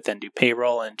every week, but then do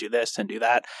payroll and do this and do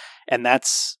that. And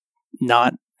that's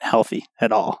not healthy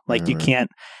at all.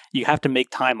 You have to make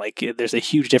time. There's a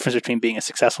huge difference between being a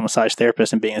successful massage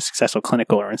therapist and being a successful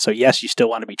clinic owner. And so, yes, you still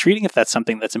want to be treating if that's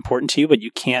something that's important to you, but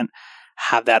you can't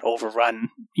have that overrun,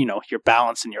 your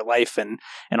balance in your life and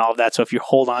all of that. So if you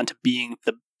hold on to being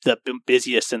the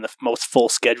busiest and the most full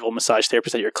schedule massage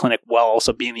therapist at your clinic while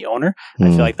also being the owner, I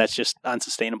feel like that's just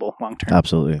unsustainable long term.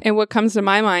 Absolutely. And what comes to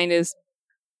my mind is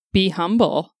be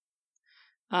humble.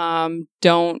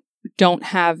 Don't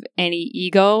have any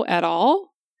ego at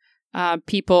all.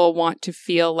 People want to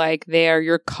feel like they are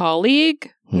your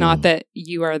colleague, not that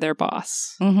you are their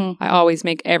boss. I always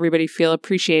make everybody feel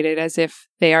appreciated as if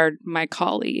they are my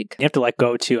colleague. You have to let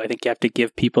go too. I think you have to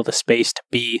give people the space to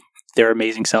be their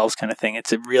amazing selves kind of thing.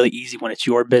 It's really easy when it's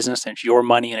your business and it's your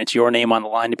money and it's your name on the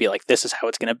line to be like, this is how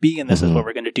it's going to be and this is what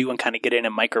we're going to do, and kind of get in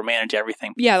and micromanage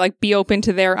everything. Yeah, be open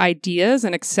to their ideas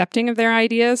and accepting of their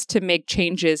ideas to make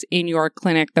changes in your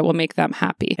clinic that will make them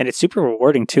happy. And it's super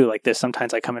rewarding too.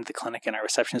 Sometimes I come into the clinic and our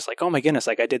receptionist is like, oh my goodness,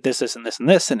 I did this and this and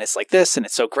this, and it's like this and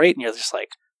it's so great. And you're just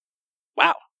like,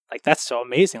 wow. That's so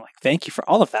amazing. Thank you for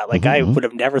all of that. I would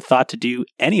have never thought to do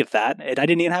any of that. And I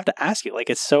didn't even have to ask you.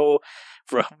 It's so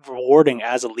rewarding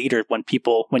as a leader when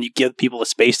you give people the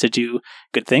space to do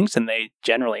good things, and I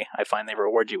find they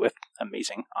reward you with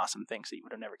amazing, awesome things that you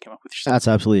would have never come up with yourself. That's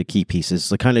absolutely a key piece.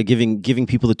 It's kind of giving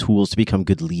people the tools to become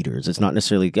good leaders. It's not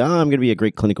necessarily, I'm going to be a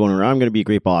great clinic owner, or I'm going to be a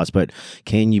great boss, but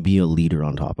can you be a leader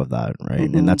on top of that, right?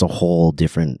 And that's a whole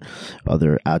different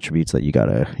other attributes that you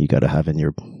gotta have in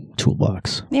your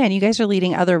toolbox. Yeah, and you guys are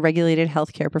leading other regulated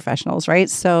healthcare professionals, right?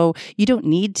 So you don't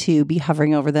need to be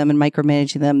hovering over them and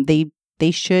micromanaging them.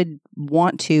 They should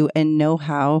want to and know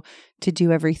how to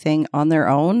do everything on their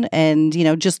own, and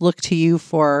just look to you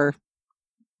for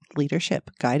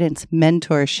leadership, guidance,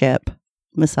 mentorship,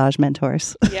 massage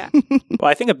mentors. Yeah. Well,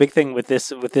 I think a big thing with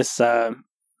this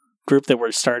group that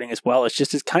we're starting as well is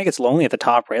just it kind of gets lonely at the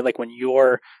top, right? When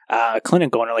you're a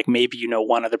clinic owner, maybe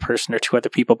one other person or two other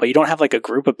people, but you don't have a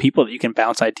group of people that you can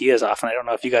bounce ideas off. And I don't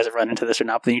know if you guys have run into this or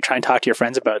not, but then you try and talk to your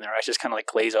friends about it and their eyes just kind of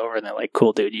glaze over and they're like,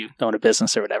 cool, dude, you own a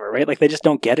business or whatever, right? They just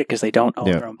don't get it because they don't own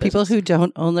their own business. People who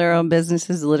don't own their own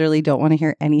businesses literally don't want to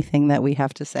hear anything that we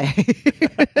have to say.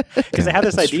 Because they have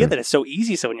this idea that it's so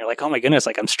easy. So when you're like, oh my goodness,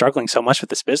 I'm struggling so much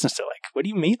with this business, they're like, what do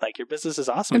you mean? Your business is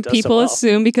awesome. And people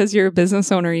assume because you're a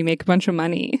business owner, you make a bunch of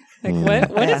money.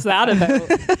 What is that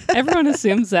about? Everyone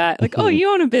assumes that. Oh,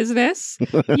 you own a business.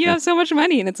 You have so much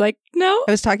money. And it's no.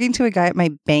 I was talking to a guy at my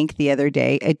bank the other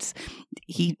day.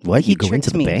 He go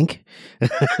into the bank?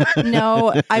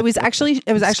 No, I was actually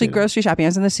grocery shopping. I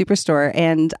was in the superstore,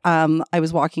 and I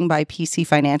was walking by PC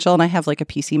Financial, and I have a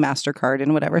PC MasterCard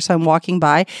and whatever. So I'm walking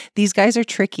by. These guys are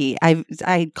tricky.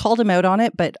 I called him out on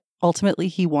it, but ultimately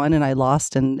he won and I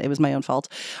lost, and it was my own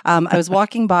fault. I was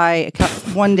walking by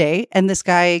one day and this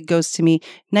guy goes to me,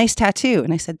 nice tattoo.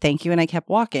 And I said, thank you. And I kept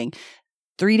walking.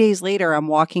 3 days later, I'm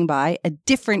walking by, a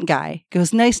different guy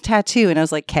goes, nice tattoo. And I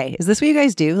was like, okay, is this what you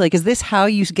guys do? Like, is this how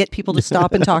you get people to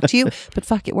stop and talk to you? But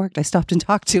fuck, it worked. I stopped and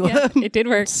talked to him. It did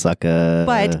work. Sucker.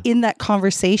 But in that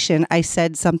conversation, I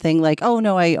said something like, oh,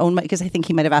 no, I own because I think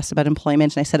he might have asked about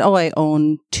employment. And I said, oh, I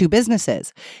own 2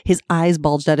 businesses. His eyes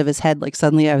bulged out of his head. Like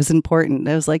suddenly I was important. And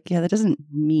I was like, yeah, that doesn't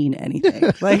mean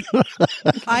anything. Like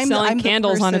I'm selling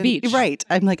candles on a beach. Right.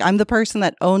 I'm the person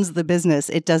that owns the business.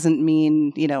 It doesn't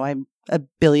mean, I'm a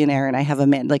billionaire and I have a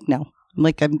man. Like, no.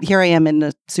 Like here I am in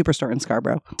a superstore in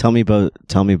Scarborough. Tell me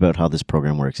about how this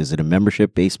program works. Is it a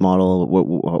membership-based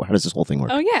model? How does this whole thing work?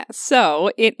 Oh, yeah.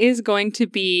 So it is going to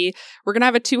be, we're going to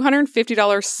have a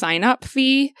 $250 sign-up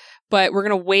fee, but we're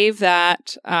going to waive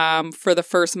that for the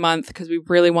first month because we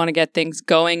really want to get things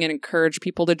going and encourage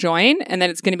people to join. And then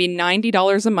it's going to be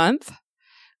 $90 a month.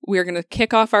 We're going to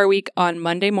kick off our week on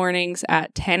Monday mornings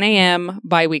at 10 a.m.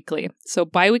 biweekly. So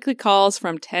biweekly calls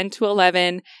from 10 to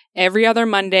 11, every other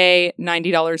Monday,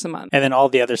 $90 a month. And then all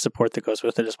the other support that goes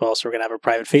with it as well. So we're going to have a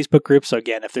private Facebook group. So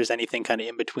again, if there's anything kind of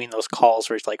in between those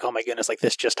calls where it's like, oh my goodness, like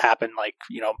this just happened, like,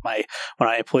 one of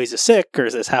my employees is sick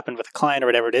or this happened with a client or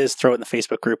whatever it is, throw it in the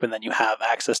Facebook group. And then you have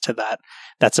access to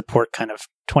that support kind of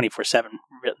 24/7,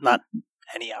 not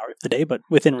any hour of the day, but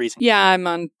within reason. Yeah, I'm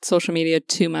on social media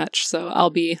too much, so I'll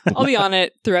be on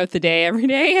it throughout the day, every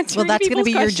day. Well, that's going to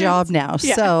be questions. your job now.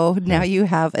 Yeah. So now you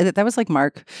have, that was like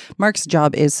Mark's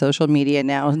job is social media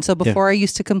now. And so before I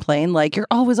used to complain, like, you're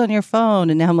always on your phone.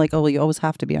 And now I'm like, oh, well, you always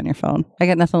have to be on your phone. I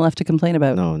got nothing left to complain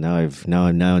about. No,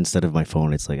 now instead of my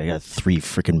phone, it's like I got 3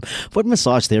 freaking, what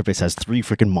massage therapist has 3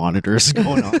 freaking monitors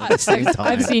going on at the same time?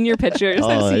 I've seen your pictures.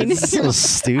 It's so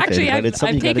stupid. Actually,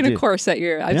 I've taken a course at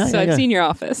I've seen your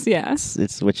office. Yeah.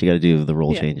 It's what you got to do. The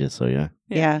role changes. So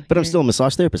yeah. But I'm still a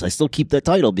massage therapist. I still keep that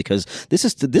title because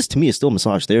this to me is still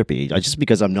massage therapy. Just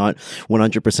because I'm not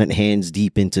 100% hands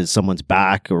deep into someone's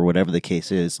back or whatever the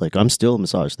case is, like I'm still a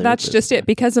massage therapist. That's just it.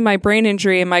 Because of my brain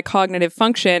injury and my cognitive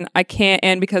function, I can't,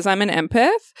 and because I'm an empath,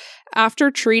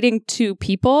 after treating 2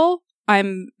 people,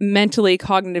 I'm mentally,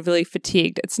 cognitively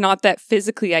fatigued. It's not that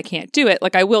physically I can't do it.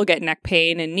 Like I will get neck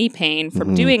pain and knee pain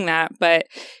from doing that, but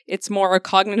it's more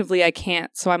cognitively I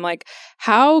can't. So I'm like,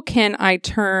 how can I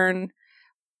turn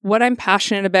what I'm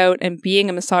passionate about and being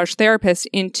a massage therapist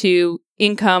into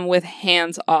income with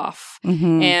hands off?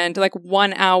 And like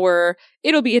 1 hour,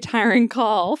 it'll be a tiring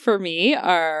call for me,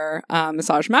 our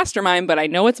massage mastermind, but I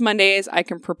know it's Mondays. I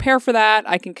can prepare for that.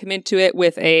 I can come into it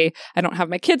with I don't have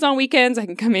my kids on weekends. I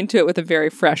can come into it with a very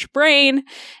fresh brain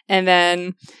and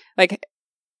then like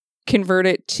convert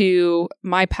it to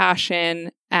my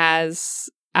passion as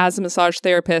a massage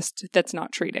therapist that's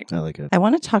not treating. I like it. I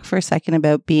want to talk for a second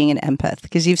about being an empath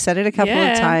because you've said it a couple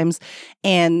of times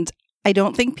and I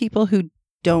don't think people who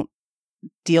don't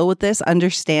deal with this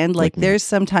understand. Like there's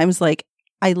sometimes like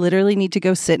I literally need to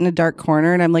go sit in a dark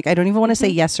corner and I'm like, I don't even want to say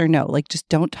yes or no. Like just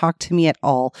don't talk to me at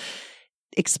all.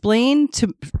 Explain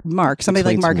to Mark, somebody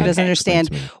like Mark who doesn't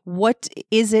understand, what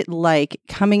is it like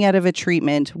coming out of a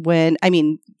treatment when, I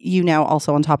mean, you now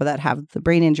also on top of that have the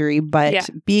brain injury, but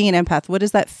being an empath, what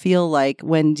does that feel like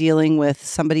when dealing with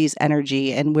somebody's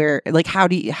energy and where, like, how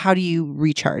do you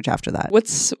recharge after that?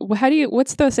 What's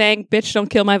the saying, bitch, don't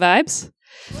kill my vibes?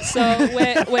 So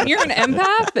when you're an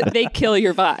empath, they kill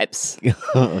your vibes.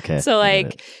 Okay. So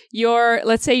like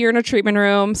let's say you're in a treatment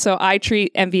room. So I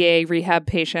treat MVA rehab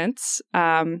patients.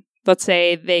 Let's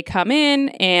say they come in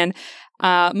and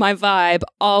my vibe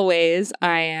always,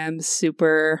 I am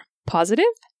super positive,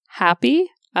 happy.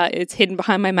 It's hidden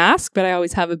behind my mask, but I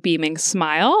always have a beaming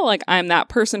smile. Like I'm that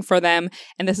person for them.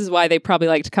 And this is why they probably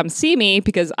like to come see me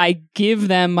because I give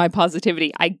them my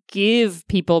positivity. I give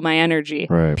people my energy.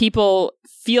 Right. People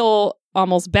feel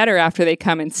almost better after they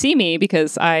come and see me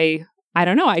because I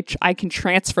don't know, I can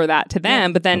transfer that to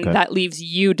them, but then that leaves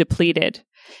you depleted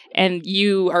and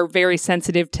you are very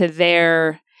sensitive to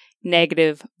their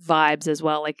negative vibes as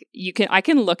well. Like I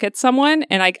can look at someone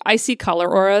and I see color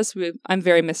auras. I'm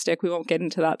very mystic. We won't get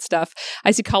into that stuff. I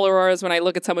see color auras when I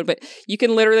look at someone, but you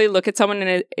can literally look at someone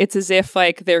and it's as if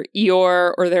like they're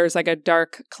Eeyore or there's like a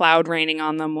dark cloud raining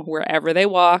on them wherever they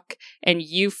walk and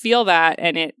you feel that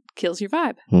and it kills your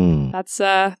vibe.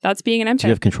 That's being an empath. Do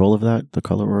you have control of that, the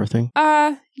color aura thing?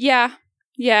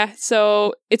 Yeah.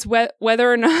 So it's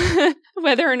whether or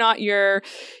not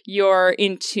you're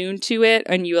in tune to it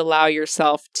and you allow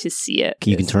yourself to see it.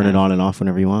 You can turn it on and off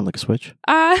whenever you want, like a switch.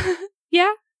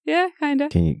 Yeah, kind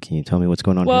of. Can you tell me what's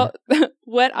going on? Well, here?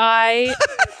 what I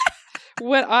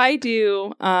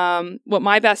do, what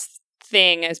my best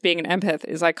thing as being an empath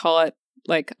is I call it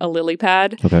like a lily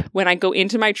pad. Okay. When I go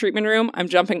into my treatment room, I'm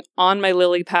jumping on my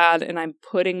lily pad and I'm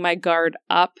putting my guard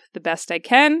up the best I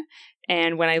can.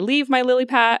 And when I leave my lily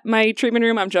pad, my treatment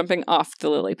room, I'm jumping off the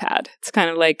lily pad. It's kind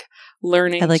of like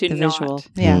learning I like to the not, visual.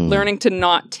 Yeah. learning to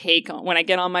not take, when I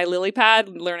get on my lily pad,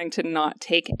 learning to not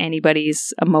take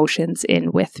anybody's emotions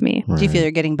in with me. Do you feel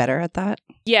you're getting better at that?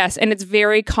 Yes. And it's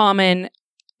very common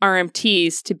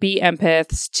RMTs to be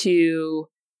empaths, to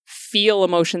feel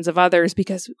emotions of others,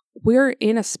 because we're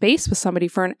in a space with somebody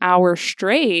for an hour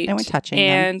straight. And we're touching them.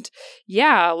 And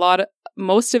yeah,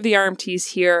 most of the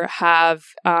RMTs here have,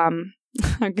 I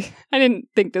didn't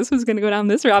think this was going to go down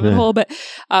this rabbit hole, but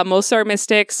most are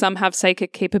mystics. Some have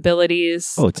psychic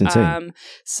capabilities. Oh, it's insane.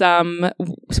 Some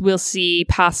will see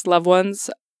past loved ones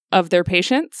of their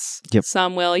patients. Yep.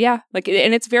 Some will, and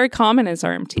it's very common as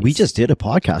RMTs. We just did a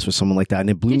podcast with someone like that, and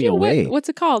it blew me away. What's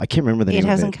it called? I can't remember the name. It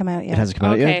hasn't come out yet. It hasn't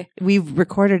come out yet. We've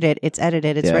recorded it. It's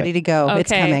edited. It's ready to go. Okay.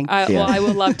 It's coming. Well, I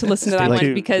would love to listen to that Like,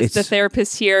 one, because the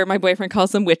therapist here, my boyfriend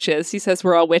calls them witches. He says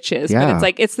we're all witches, Yeah. but it's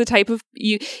like, it's the type of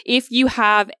if you're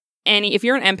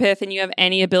an empath and you have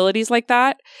any abilities like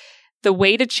that, the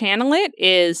way to channel it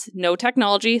is no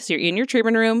technology. So you're in your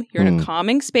treatment room, you're in a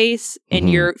calming space, and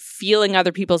you're feeling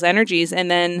other people's energies. And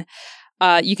then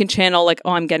you can channel like,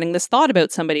 oh, I'm getting this thought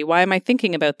about somebody. Why am I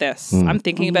thinking about this? I'm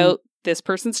thinking about this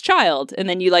person's child. And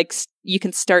then you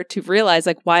can start to realize,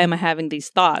 like, why am I having these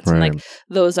thoughts? Right. And like,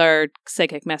 those are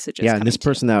psychic messages. Yeah, and this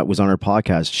person that was on our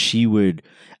podcast, she would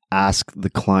ask the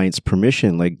client's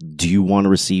permission, like, do you want to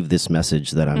receive this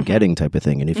message that I'm getting, type of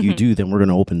thing. And if you do, then we're going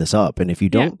to open this up. And if you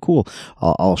don't, cool,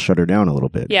 I'll shut her down a little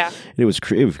bit. Yeah.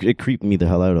 It creeped me the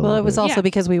hell out a little bit. Well, it was also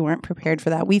because we weren't prepared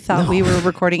for that. We thought we were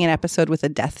recording an episode with a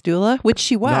death doula, which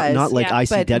she was. Not like I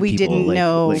see but dead we people. didn't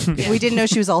know. We didn't know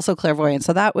she was also clairvoyant.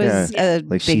 So that was a like,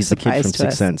 big she's the kid surprise from to Sixth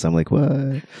us. Sense. I'm like, what?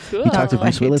 Cool. You talked to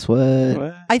Bruce Willis?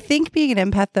 What? I think being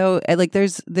an empath, though, like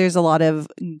there's a lot of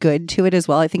good to it as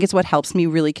well. I think it's what helps me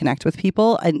really connect with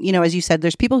people. And, you know, as you said,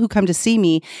 there's people who come to see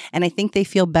me and I think they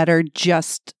feel better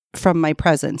just from my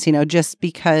presence, you know, just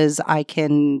because I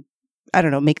can, I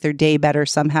don't know, make their day better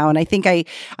somehow. And I think I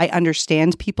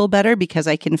understand people better because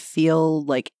I can feel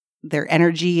like their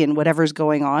energy and whatever's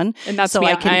going on. And that's so me.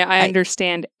 I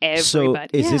understand everybody. So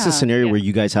is this a scenario where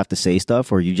you guys have to say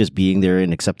stuff, or are you just being there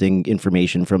and accepting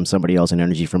information from somebody else and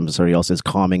energy from somebody else is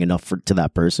calming enough to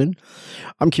that person?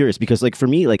 I'm curious because, like, for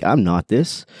me, like, I'm not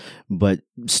this, but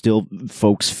still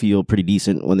folks feel pretty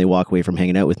decent when they walk away from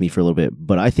hanging out with me for a little bit.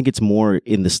 But I think it's more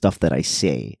in the stuff that I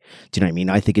say. Do you know what I mean?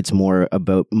 I think it's more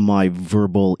about my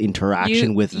verbal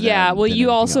interaction with them. Yeah. Well, than you anything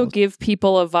also else. give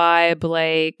people a vibe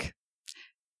like,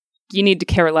 you need to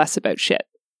care less about shit.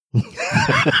 Is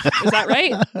that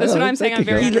right? That's what I'm saying. I'm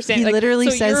very understanding. He literally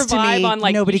so your says to vibe me, on,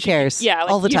 like, nobody you should- cares. Yeah, like,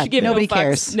 all the you time. should give Nobody no fucks.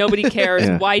 cares. Nobody cares.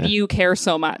 Yeah. Why do you care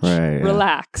so much? Right, yeah.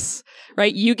 Relax.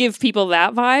 Right? You give people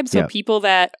that vibe. So Yeah. people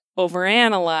that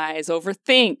overanalyze,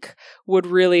 overthink would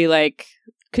really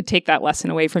could take that lesson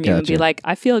away from you and be Gotcha. like,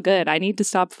 I feel good. I need to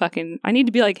stop I need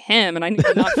to be like him and I need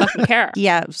to not fucking care.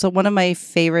 Yeah. So one of my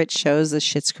favorite shows is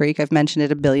Schitt's Creek. I've mentioned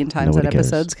it a billion times Nobody in cares.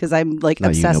 episodes because I'm like No,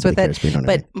 you, obsessed with nobody it. cares,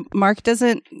 But Mark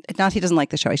doesn't, not he doesn't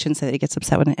like the show. I shouldn't say that he gets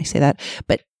upset when I say that,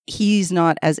 but he's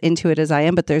not as into it as I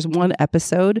am. But there's one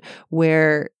episode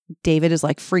where David is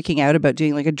like freaking out about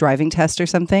doing like a driving test or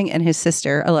something. And his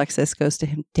sister, Alexis, goes to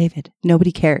him, David,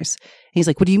 nobody cares. And he's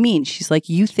like, what do you mean? She's like,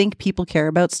 you think people care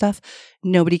about stuff?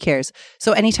 Nobody cares.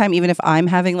 So anytime, even if I'm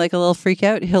having like a little freak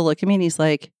out, he'll look at me and he's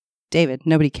like, David,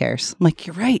 nobody cares. I'm like,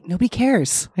 you're right. Nobody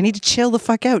cares. I need to chill the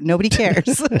fuck out. Nobody cares.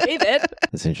 David.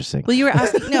 That's interesting. Well, you were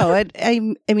asking, no, I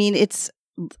mean, it's,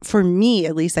 for me,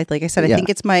 at least, like I said, I think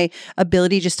it's my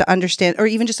ability just to understand, or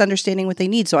even just understanding what they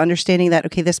need. So understanding that,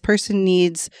 okay, this person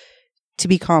needs to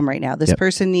be calm right now. This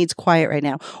person needs quiet right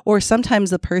now. Or sometimes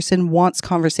the person wants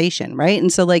conversation, right?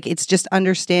 And so like, it's just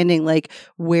understanding like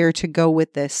where to go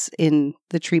with this in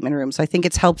the treatment room. So I think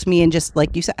it's helped me. And just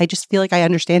like you said, I just feel like I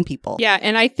understand people. Yeah.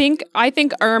 And I think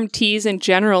RMTs in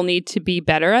general need to be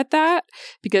better at that,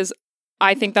 because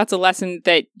I think that's a lesson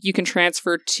that you can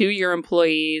transfer to your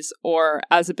employees, or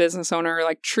as a business owner,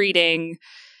 like treating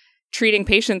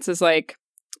patients is like,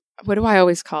 what do I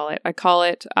always call it? I call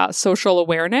it social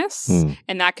awareness.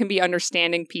 And that can be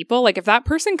understanding people. Like if that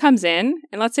person comes in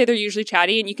and let's say they're usually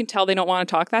chatty and you can tell they don't want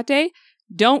to talk that day,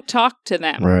 don't talk to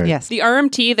them. Right. Yes. The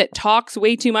RMT that talks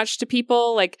way too much to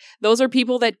people, like those are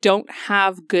people that don't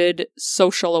have good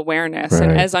social awareness. Right.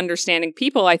 And as understanding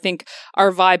people, I think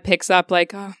our vibe picks up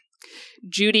like, oh,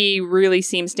 Judy really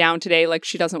seems down today. Like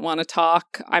she doesn't want to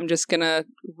talk. I'm just going to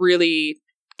really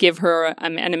give her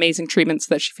an amazing treatment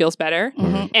so that she feels better.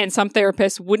 Mm-hmm. And some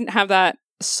therapists wouldn't have that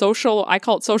I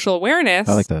call it social awareness.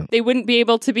 I like that. They wouldn't be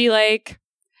able to be like,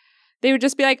 they would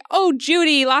just be like, "Oh,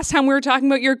 Judy, last time we were talking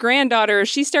about your granddaughter.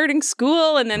 She's starting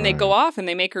school." And then they go off and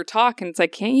they make her talk. And it's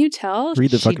like, can't you tell?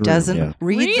 Read the She fucking doesn't room.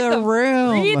 read the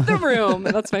room. Read the room.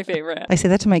 That's my favorite. I say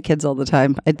that to my kids all the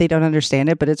time. They don't understand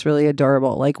it, but it's really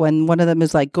adorable. Like when one of them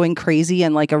is like going crazy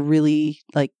and like a really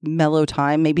like mellow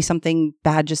time, maybe something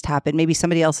bad just happened. Maybe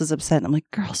somebody else is upset. And I'm like,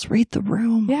 girls, read the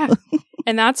room. Yeah.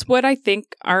 And that's what I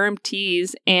think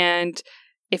RMTs and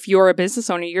if you're a business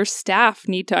owner, your staff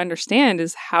need to understand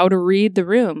is how to read the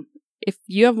room. If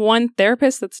you have one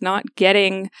therapist that's not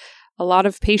getting a lot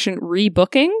of patient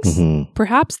rebookings,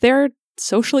 perhaps they're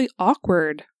socially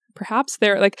awkward. Perhaps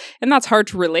they're like, and that's hard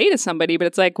to relate to somebody, but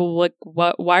it's like, well,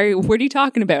 what are you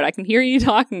talking about? I can hear you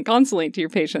talking constantly to your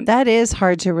patients. That is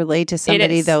hard to relate to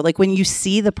somebody is. though. Like when you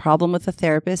see the problem with the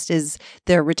therapist is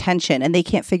their retention and they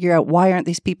can't figure out why aren't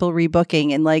these people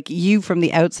rebooking? And like you from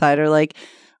the outside are like,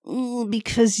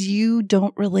 because you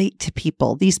don't relate to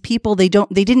people. These people, they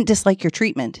didn't dislike your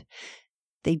treatment.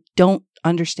 They don't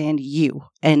understand you.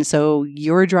 And so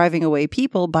you're driving away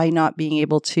people by not being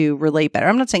able to relate better.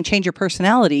 I'm not saying change your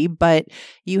personality, but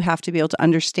you have to be able to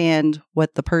understand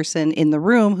what the person in the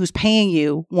room who's paying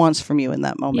you wants from you in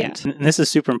that moment. And this is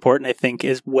super important, I think,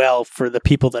 as well for the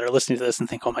people that are listening to this and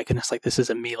think, oh my goodness, like this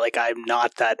isn't me. Like I'm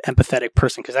not that empathetic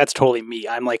person, because that's totally me.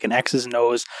 I'm like an X's and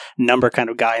O's number kind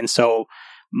of guy. And so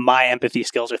my empathy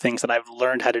skills are things that I've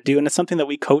learned how to do. And it's something that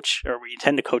we coach, or we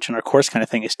intend to coach in our course kind of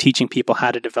thing, is teaching people how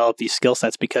to develop these skill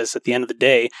sets, because at the end of the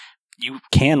day, you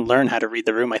can learn how to read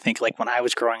the room. I think like when I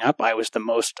was growing up, I was the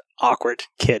most awkward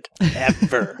kid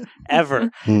ever.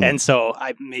 And so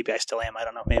maybe I still am. I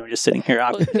don't know. Maybe I'm just sitting here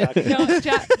awkward. No,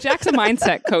 Jack's a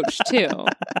mindset coach too.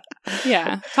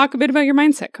 Yeah. Talk a bit about your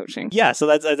mindset coaching. Yeah. So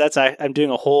that's I'm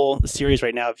doing a whole series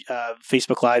right now of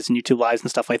Facebook Lives and YouTube Lives and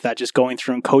stuff like that, just going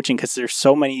through and coaching, because there's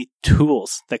so many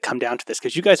tools that come down to this,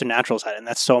 because you guys are naturals at it. And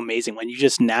that's so amazing when you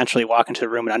just naturally walk into the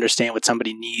room and understand what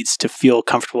somebody needs to feel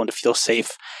comfortable and to feel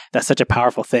safe. That's such a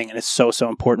powerful thing. And it's so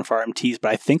important for RMTs.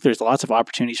 But I think there's lots of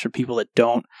opportunities for people that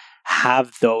don't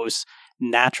have those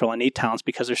natural innate talents,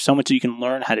 because there's so much that you can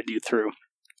learn how to do through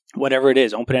whatever it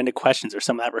is, open-ended questions, or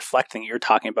some of that reflecting you're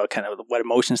talking about, kind of what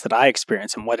emotions did I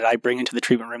experience and what did I bring into the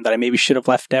treatment room that I maybe should have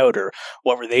left out, or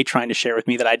what were they trying to share with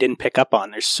me that I didn't pick up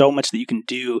on. There's so much that you can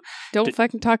do. Don't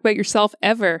fucking talk about yourself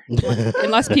ever,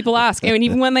 unless people ask. And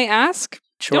even when they ask,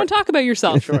 don't talk about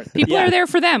yourself. People are there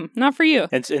for them, not for you.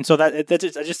 And so that's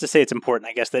just to say it's important,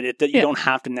 I guess, that you don't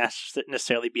have to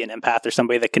necessarily be an empath or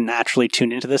somebody that can naturally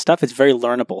tune into this stuff. It's very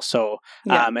learnable. So,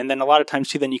 and then a lot of times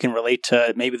too, then you can relate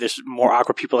to, maybe there's more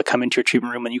awkward people that come into your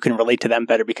treatment room and you can relate to them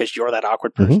better because you're that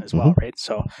awkward person as well, right?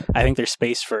 So I think there's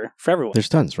space for everyone. There's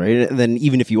tons, right? And then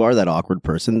even if you are that awkward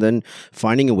person, then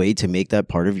finding a way to make that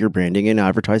part of your branding and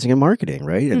advertising and marketing,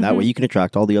 right? And that way you can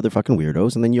attract all the other fucking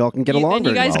weirdos, and then you all can get along. And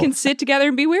you guys can sit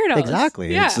together and be weirdos.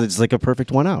 Exactly. Yeah. It's like a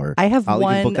perfect 1 hour. I have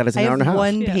one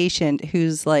hour patient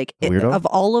who's like, weirdo? Of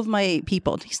all of my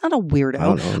people, he's not a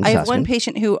weirdo. I have one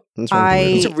patient who he's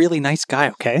a really nice guy,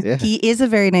 okay? Yeah. He is a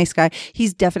very nice guy.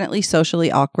 He's definitely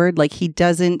socially awkward. Like he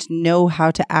doesn't know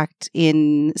how to act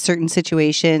in certain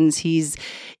situations.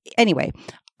 Anyway,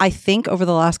 I think over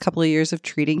the last couple of years of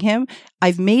treating him,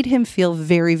 I've made him feel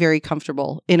very, very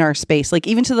comfortable in our space. Like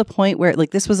even to the point where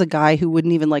like this was a guy who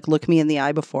wouldn't even like look me in the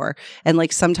eye before. And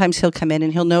like sometimes he'll come in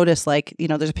and he'll notice like,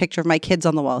 there's a picture of my kids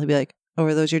on the wall. He'll be like, "Oh,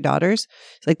 are those your daughters?"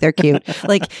 It's like, "They're cute."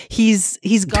 Like he's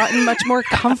gotten much more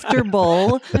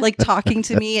comfortable like talking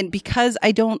to me. And because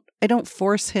I don't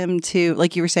force him to,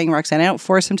 like you were saying, Roxanne, I don't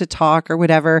force him to talk or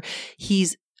whatever.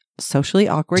 He's socially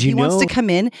awkward. He wants to come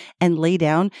in and lay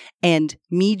down and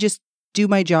me just do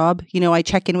my job. I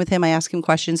check in with him. I ask him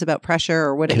questions about pressure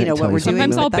or what, what we're doing.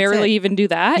 Sometimes I'll barely even do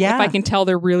that. Yeah. If I can tell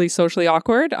they're really socially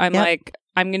awkward, I'm like,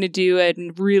 I'm going to do a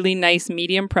really nice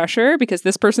medium pressure because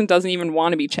this person doesn't even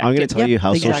want to be checked. I'm going to tell you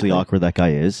how socially awkward that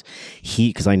guy is.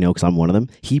 Because I'm one of them.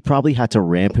 He probably had to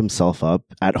ramp himself up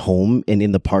at home and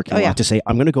in the parking lot to say,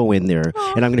 I'm going to go in there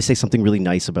and I'm going to say something really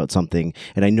nice about something.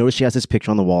 And I noticed she has this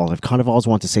picture on the wall. I've kind of always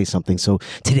wanted to say something. So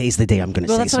today's the day I'm going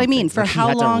to say something. Well, that's what I mean. For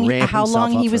how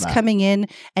long he was coming in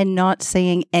and not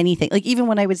saying anything. Like even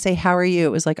when I would say, "How are you?"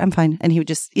 It was like, "I'm fine." And he would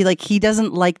just, he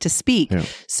doesn't like to speak. Yeah.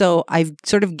 So I've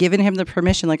sort of given him the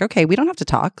permission, like, okay, we don't have to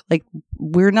talk. Like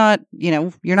we're not,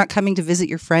 you're not coming to visit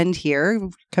your friend here. We're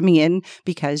coming in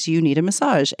because you need a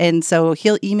massage. And so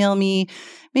he'll email me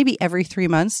maybe every 3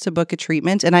 months to book a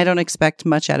treatment. And I don't expect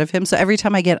much out of him. So every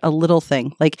time I get a little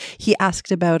thing, like he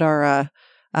asked about our,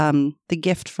 the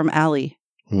gift from Allie.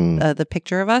 The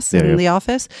picture of us in the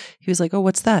office. He was like, "Oh,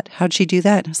 what's that? How'd she do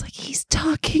that?" And I was like, "He's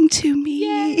talking to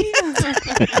me."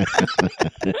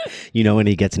 When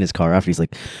he gets in his car after, he's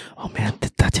like, "Oh man,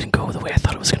 that didn't go the way I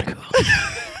thought it was going to go."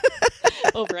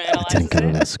 Overanalyzes go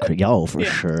it. this quick. Oh, for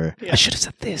Yeah. sure. Yeah. I should have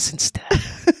said this instead.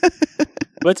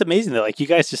 But it's amazing though. Like you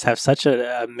guys just have such an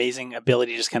amazing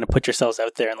ability to just kind of put yourselves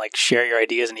out there and like share your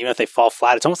ideas. And even if they fall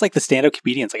flat, it's almost like the stand-up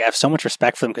comedians. Like I have so much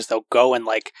respect for them because they'll go and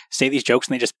like say these jokes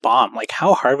and they just bomb. Like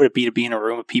how hard would it be to be in a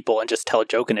room of people and just tell a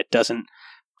joke and it doesn't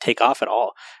take off at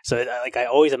all? So like I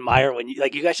always admire when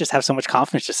you guys just have so much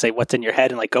confidence to say what's in your head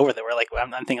and like go with it. We're like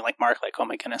I'm thinking like Mark, like oh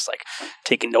my goodness, like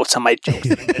taking notes on my jokes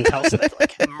and tell us that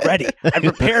like I'm ready. I'm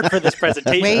prepared for this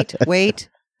presentation. Wait,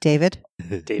 David.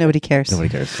 David. Nobody cares. Nobody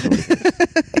cares. Nobody cares.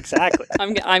 Exactly.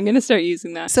 I'm going to start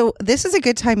using that. So this is a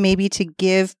good time maybe to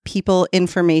give people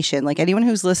information. Like anyone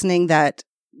who's listening that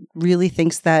really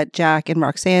thinks that Jack and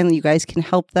Roxanne, you guys can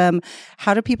help them.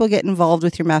 How do people get involved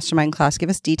with your mastermind class? Give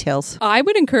us details. I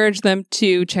would encourage them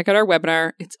to check out our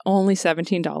webinar. It's only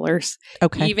 $17.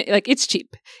 Okay. Even like it's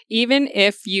cheap. Even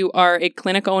if you are a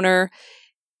clinic owner,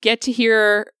 get to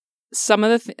hear some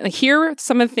of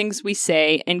the things we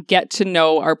say and get to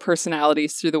know our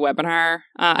personalities through the webinar.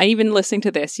 I even listening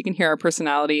to this, you can hear our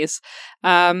personalities.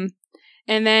 And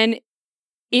then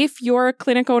if you're a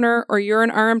clinic owner or you're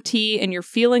an RMT and you're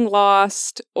feeling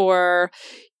lost, or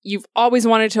you've always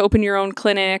wanted to open your own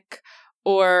clinic,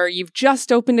 or you've just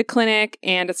opened a clinic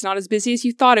and it's not as busy as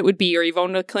you thought it would be, or you've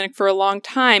owned a clinic for a long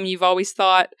time, you've always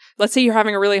thought, let's say you're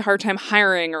having a really hard time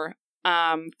hiring or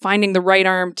finding the right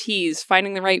RMTs,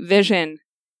 finding the right vision,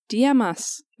 DM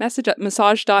us. Message at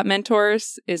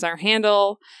massage.mentors is our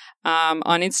handle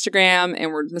on Instagram,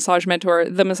 and we're the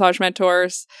Massage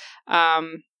Mentors. I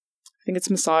think it's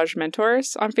Massage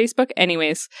Mentors on Facebook.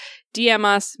 Anyways, DM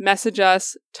us, message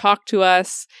us, talk to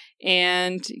us.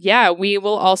 And yeah, we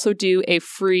will also do a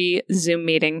free Zoom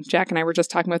meeting. Jack and I were just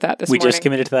talking about that this morning. We just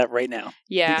committed to that right now.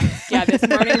 Yeah. This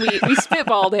morning we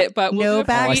spitballed it, but No we'll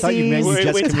back I thought you meant you just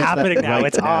It's committed to happening that now. right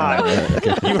It's on.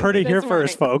 Okay. You heard it here This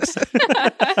first, folks.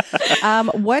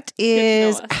 What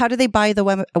is, know us. how do they buy the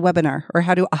webinar? Or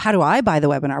how do I buy the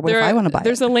webinar? What if I want to buy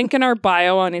There's it? a link in our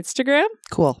bio on Instagram.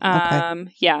 Cool. Okay.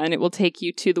 Yeah, and it will take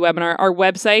you to the webinar. Our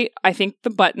website, I think the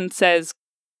button says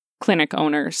clinic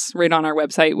owners right on our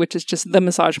website, which is just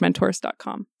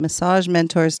themassagementors.com.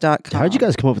 MassageMentors.com. How'd you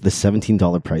guys come up with the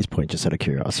 $17 price point, just out of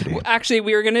curiosity? Actually,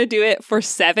 we were going to do it for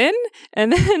 $7,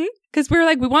 and then because we were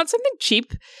like, we want something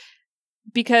cheap,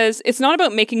 because it's not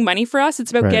about making money for us. It's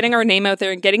about Right. getting our name out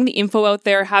there and getting the info out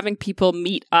there, having people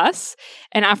meet us.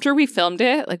 And after we filmed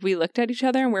it, like we looked at each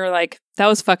other and we were like, that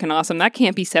was fucking awesome. That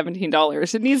can't be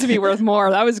 $17. It needs to be worth more.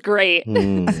 That was great.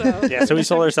 Yeah, so we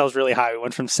sold ourselves really high. We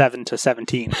went from 7 to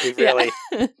 17. We really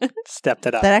stepped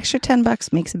it up. That extra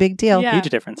 $10 makes a big deal. Yeah. Huge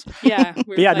difference. Yeah. We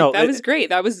were Yeah, like, no, that was great.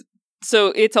 That was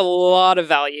so it's a lot of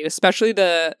value, especially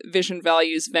the Vision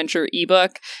Values Venture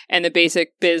ebook and the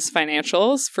basic biz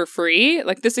financials for free.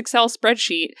 Like this Excel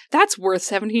spreadsheet, that's worth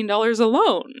 $17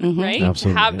 alone, Mhm. right?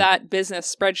 Absolutely, To have yeah. that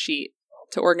business spreadsheet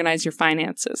to organize your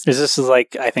finances. This is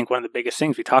like, I think one of the biggest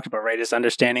things we talked about, right, is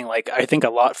understanding, like, I think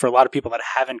for a lot of people that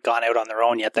haven't gone out on their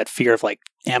own yet, that fear of like,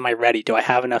 am I ready? Do I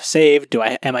have enough saved?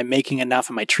 Am I making enough?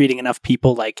 Am I treating enough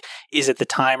people? Like, is it the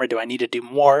time, or do I need to do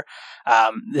more?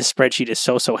 This spreadsheet is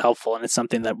so helpful, and it's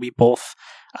something that we both,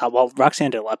 well, Roxanne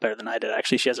did a lot better than I did,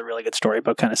 actually. She has a really good story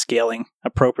about kind of scaling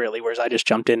appropriately, whereas I just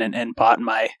jumped in and bought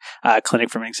my clinic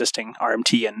from an existing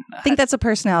RMT. And I think that's a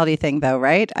personality thing, though,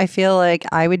 right? I feel like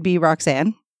I would be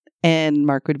Roxanne and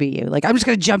Mark would be you. Like, I'm just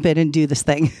going to jump in and do this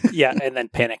thing. yeah, and then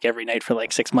panic every night for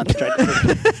like 6 months trying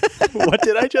to what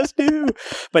did I just do?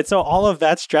 But so all of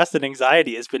that stress and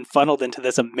anxiety has been funneled into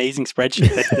this amazing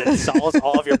spreadsheet that solves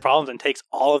all of your problems and takes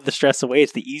all of the stress away.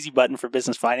 It's the easy button for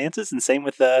business finances. And same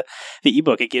with the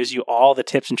ebook. It gives you all the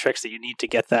tips and tricks that you need to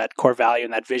get that core value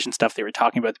and that vision stuff they were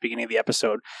talking about at the beginning of the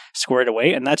episode squared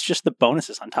away. And that's just the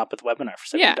bonuses on top of the webinar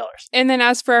for $70. Yeah. And then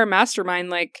as for our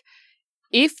mastermind, like,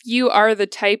 if you are the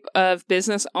type of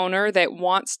business owner that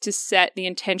wants to set the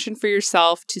intention for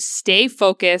yourself to stay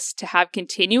focused, to have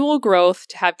continual growth,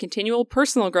 to have continual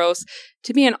personal growth,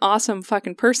 to be an awesome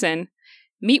fucking person,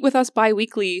 meet with us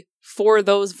bi-weekly for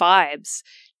those vibes,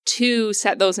 to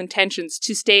set those intentions,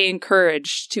 to stay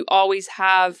encouraged, to always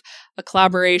have a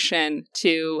collaboration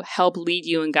to help lead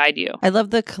you and guide you. I love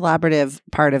the collaborative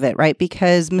part of it, right?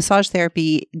 Because massage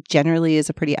therapy generally is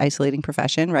a pretty isolating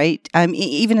profession, right?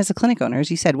 Even as a clinic owner,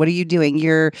 as you said, what are you doing?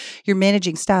 You're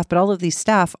managing staff, but all of these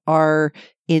staff are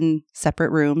in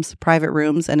separate rooms, private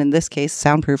rooms, and in this case,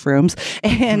 soundproof rooms,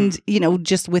 and,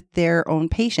 just with their own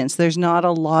patients. There's not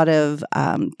a lot of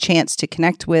chance to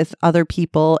connect with other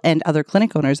people and other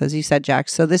clinic owners, as you said, Jack.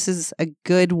 So this is a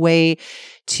good way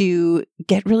to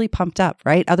get really pumped up,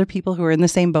 right? Other people who are in the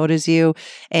same boat as you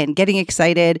and getting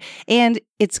excited, and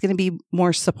it's going to be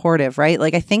more supportive, right?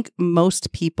 Like, I think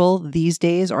most people these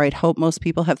days, or I'd hope most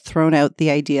people, have thrown out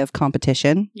the idea of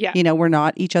competition. Yeah. We're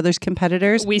not each other's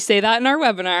competitors. We say that in our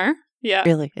webinar. Yeah.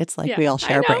 Really, it's like Yeah. we all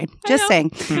share a I know, brain. I Just know.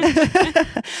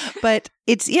 saying. But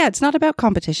it's not about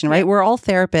competition, right? We're all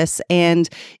therapists, and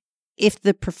if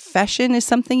the profession is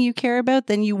something you care about,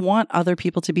 then you want other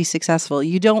people to be successful.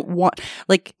 You don't want,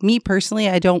 like me personally,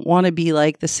 I don't want to be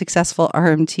like the successful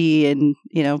RMT in,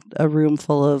 a room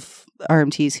full of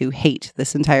RMTs who hate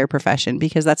this entire profession,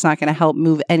 because that's not going to help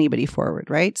move anybody forward,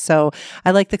 right? So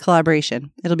I like the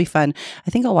collaboration. It'll be fun. I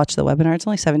think I'll watch the webinar. It's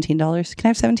only $17. Can I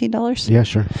have $17? Yeah,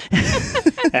 sure.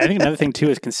 And I think another thing too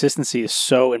is consistency is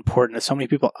so important. So many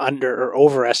people under or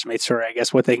overestimate,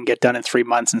 what they can get done in 3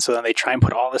 months, and so then they try and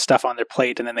put all this stuff on their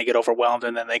plate, and then they get overwhelmed,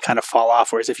 and then they kind of fall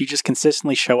off. Whereas if you just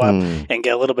consistently show up and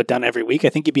get a little bit done every week, I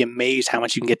think you'd be amazed how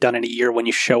much you can get done in a year when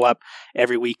you show up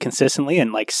every week consistently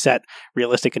and like set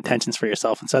realistic intentions for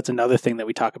yourself. And so that's another thing that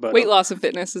we talk about. Weight loss and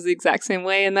fitness is the exact same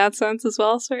way in that sense as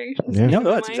well. Sorry. Yeah. No,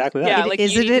 that's exactly that. Yeah, like you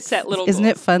need to set little Isn't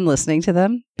goals. it fun listening to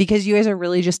them? Because you guys are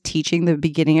really just teaching the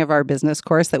beginning of our business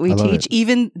course that we I love teach. it.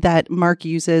 Even that Mark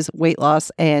uses weight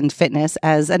loss and fitness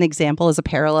as an example, as a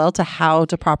parallel to how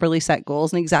to properly set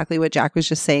goals. And exactly what Jack was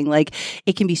just saying, like,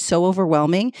 it can be so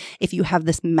overwhelming if you have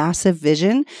this massive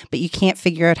vision, but you can't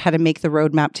figure out how to make the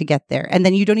roadmap to get there. And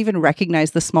then you don't even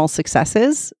recognize the small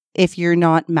successes if you're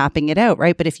not mapping it out,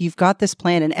 right? But if you've got this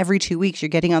plan and every 2 weeks you're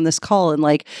getting on this call and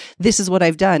like, this is what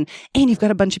I've done, and you've got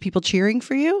a bunch of people cheering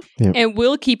for you. And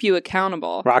we'll keep you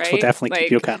accountable. Rocks will right? definitely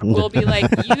keep you accountable. We'll be like,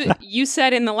 you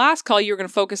said in the last call you were going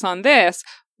to focus on this.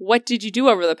 What did you do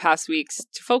over the past weeks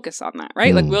to focus on that,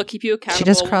 right? Like, we'll keep you accountable. She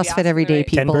does We'll be CrossFit every day,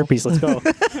 asking, 10 people. burpees, let's go.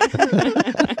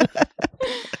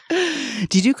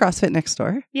 Do you do CrossFit next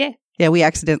door? Yeah. Yeah, we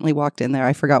accidentally walked in there.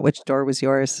 I forgot which door was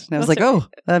yours. And I was That's like, okay.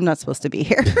 oh, I'm not supposed to be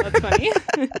here. That's funny.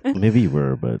 Maybe you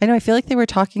were, but I know. I feel like they were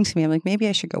talking to me. I'm like, maybe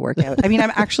I should go work out. I mean,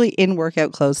 I'm actually in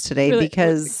workout clothes today Really?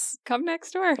 because Come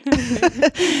next door.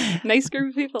 Nice group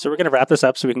of people. So we're going to wrap this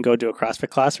up so we can go do a CrossFit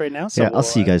class right now. So yeah, I'll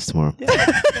see you guys tomorrow.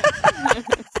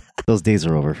 Those days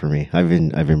are over for me. I've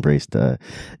embraced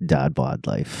dad bod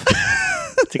life.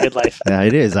 It's a good life. Yeah,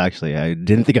 it is actually. I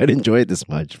didn't think I'd enjoy it this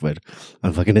much, but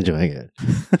I'm fucking enjoying it.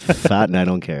 Fat and I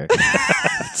don't care.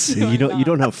 You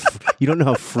don't know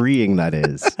how freeing that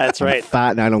is. That's I'm right.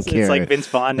 fat and I don't care. It's like Vince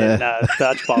Vaughn in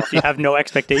Dodgeball. If you have no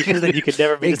expectations, then you could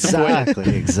never be disappointed.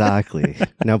 Exactly.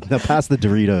 Now pass the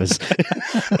Doritos.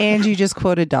 and you just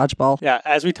quoted dodgeball. Yeah,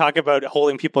 as we talk about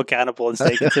holding people accountable and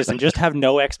staying consistent, just have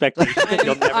no expectations and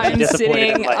you'll never be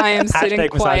disappointed in life. I am sitting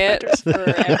Hashtag massage quiet mentors. for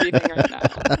everything right now.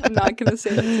 I'm not going to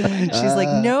say anything. She's like,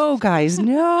 no, guys,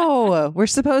 no. We're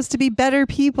supposed to be better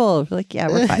people. We're like, yeah,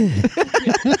 we're fine.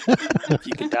 If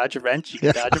you can dodge a wrench, you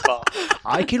can dodge a ball.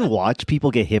 I can watch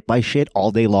people get hit by shit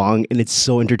all day long, and it's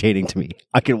so entertaining to me.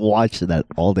 I can watch that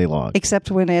all day long.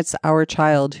 Except when it's our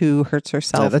child who hurts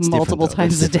herself that's multiple different, though.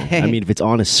 times That's a different. day. I mean, if it's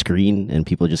on a screen and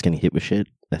people are just getting hit with shit,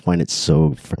 I find it so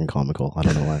freaking comical. I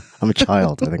don't know why. I'm a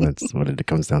child. I think that's what it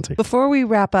comes down to. Before we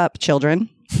wrap up, children,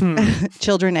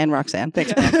 children and Roxanne,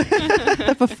 thanks.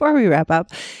 Before we wrap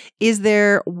up, is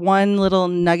there one little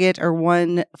nugget or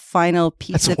one final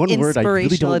piece That's of one word I really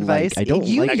inspirational don't like. advice? I don't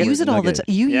you like use the it all the nugget.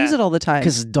 time. You Yeah. use it all the time.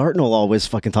 Because Dartnell always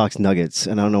fucking talks nuggets,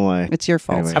 and I don't know why. It's your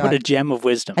fault. Anyway. How about a Scott. gem of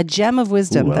wisdom? A gem of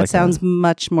wisdom. Ooh, I That like sounds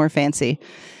much more fancy.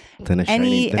 Then a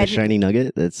shiny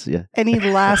nugget. That's yeah. Any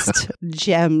last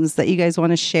gems that you guys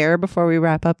want to share before we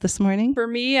wrap up this morning? For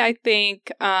me, I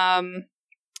think time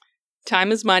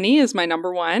is money is my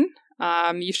number one.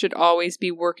 You should always be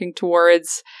working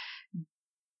towards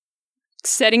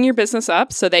setting your business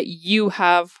up so that you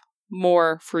have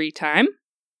more free time,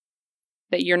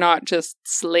 that you're not just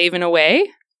slaving away,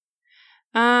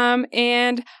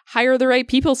 and hire the right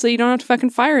people so you don't have to fucking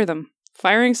fire them.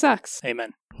 Firing sucks.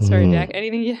 Amen. Sorry, Mm. Jack.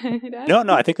 Anything you had to add?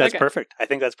 No, I think that's Okay. perfect. I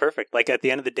think that's perfect. Like at the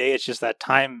end of the day, it's just that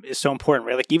time is so important,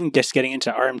 right? Like even just getting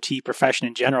into RMT profession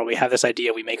in general, we have this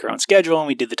idea we make our own schedule and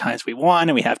we do the times we want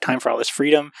and we have time for all this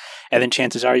freedom. And then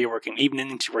chances are you're working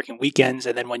evenings, you're working weekends.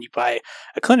 And then when you buy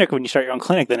a clinic, when you start your own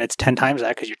clinic, then it's 10 times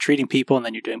that because you're treating people and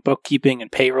then you're doing bookkeeping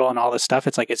and payroll and all this stuff.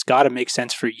 It's like, it's got to make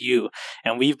sense for you.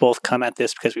 And we've both come at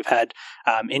this because we've had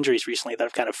injuries recently that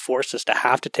have kind of forced us to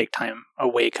have to take time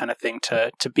away kind of thing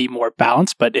to be more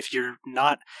balanced. But if you're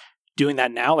not doing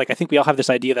that now, like I think we all have this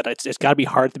idea that it's got to be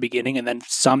hard at the beginning and then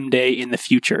someday in the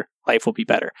future life will be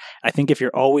better. I think if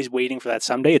you're always waiting for that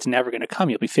someday, it's never going to come.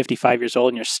 You'll be 55 years old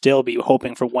and you'll still be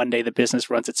hoping for one day the business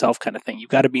runs itself kind of thing. You've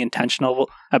got to be intentional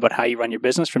about how you run your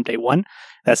business from day one.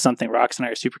 That's something Rox and I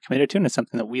are super committed to, and it's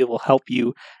something that we will help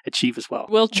you achieve as well.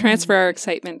 We'll transfer our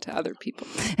excitement to other people.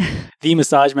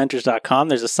 TheMassageMentors.com.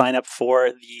 There's a sign up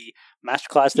for the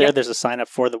masterclass there. Yep. There's a sign up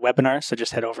for the webinar. So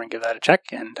just head over and give that a check,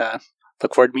 and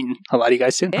look forward to meeting a lot of you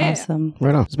guys soon. Yeah. Awesome.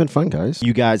 Right on. It's been fun, guys.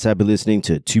 You guys have been listening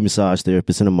to Two Massage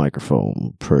Therapists and a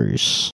Microphone. Peace.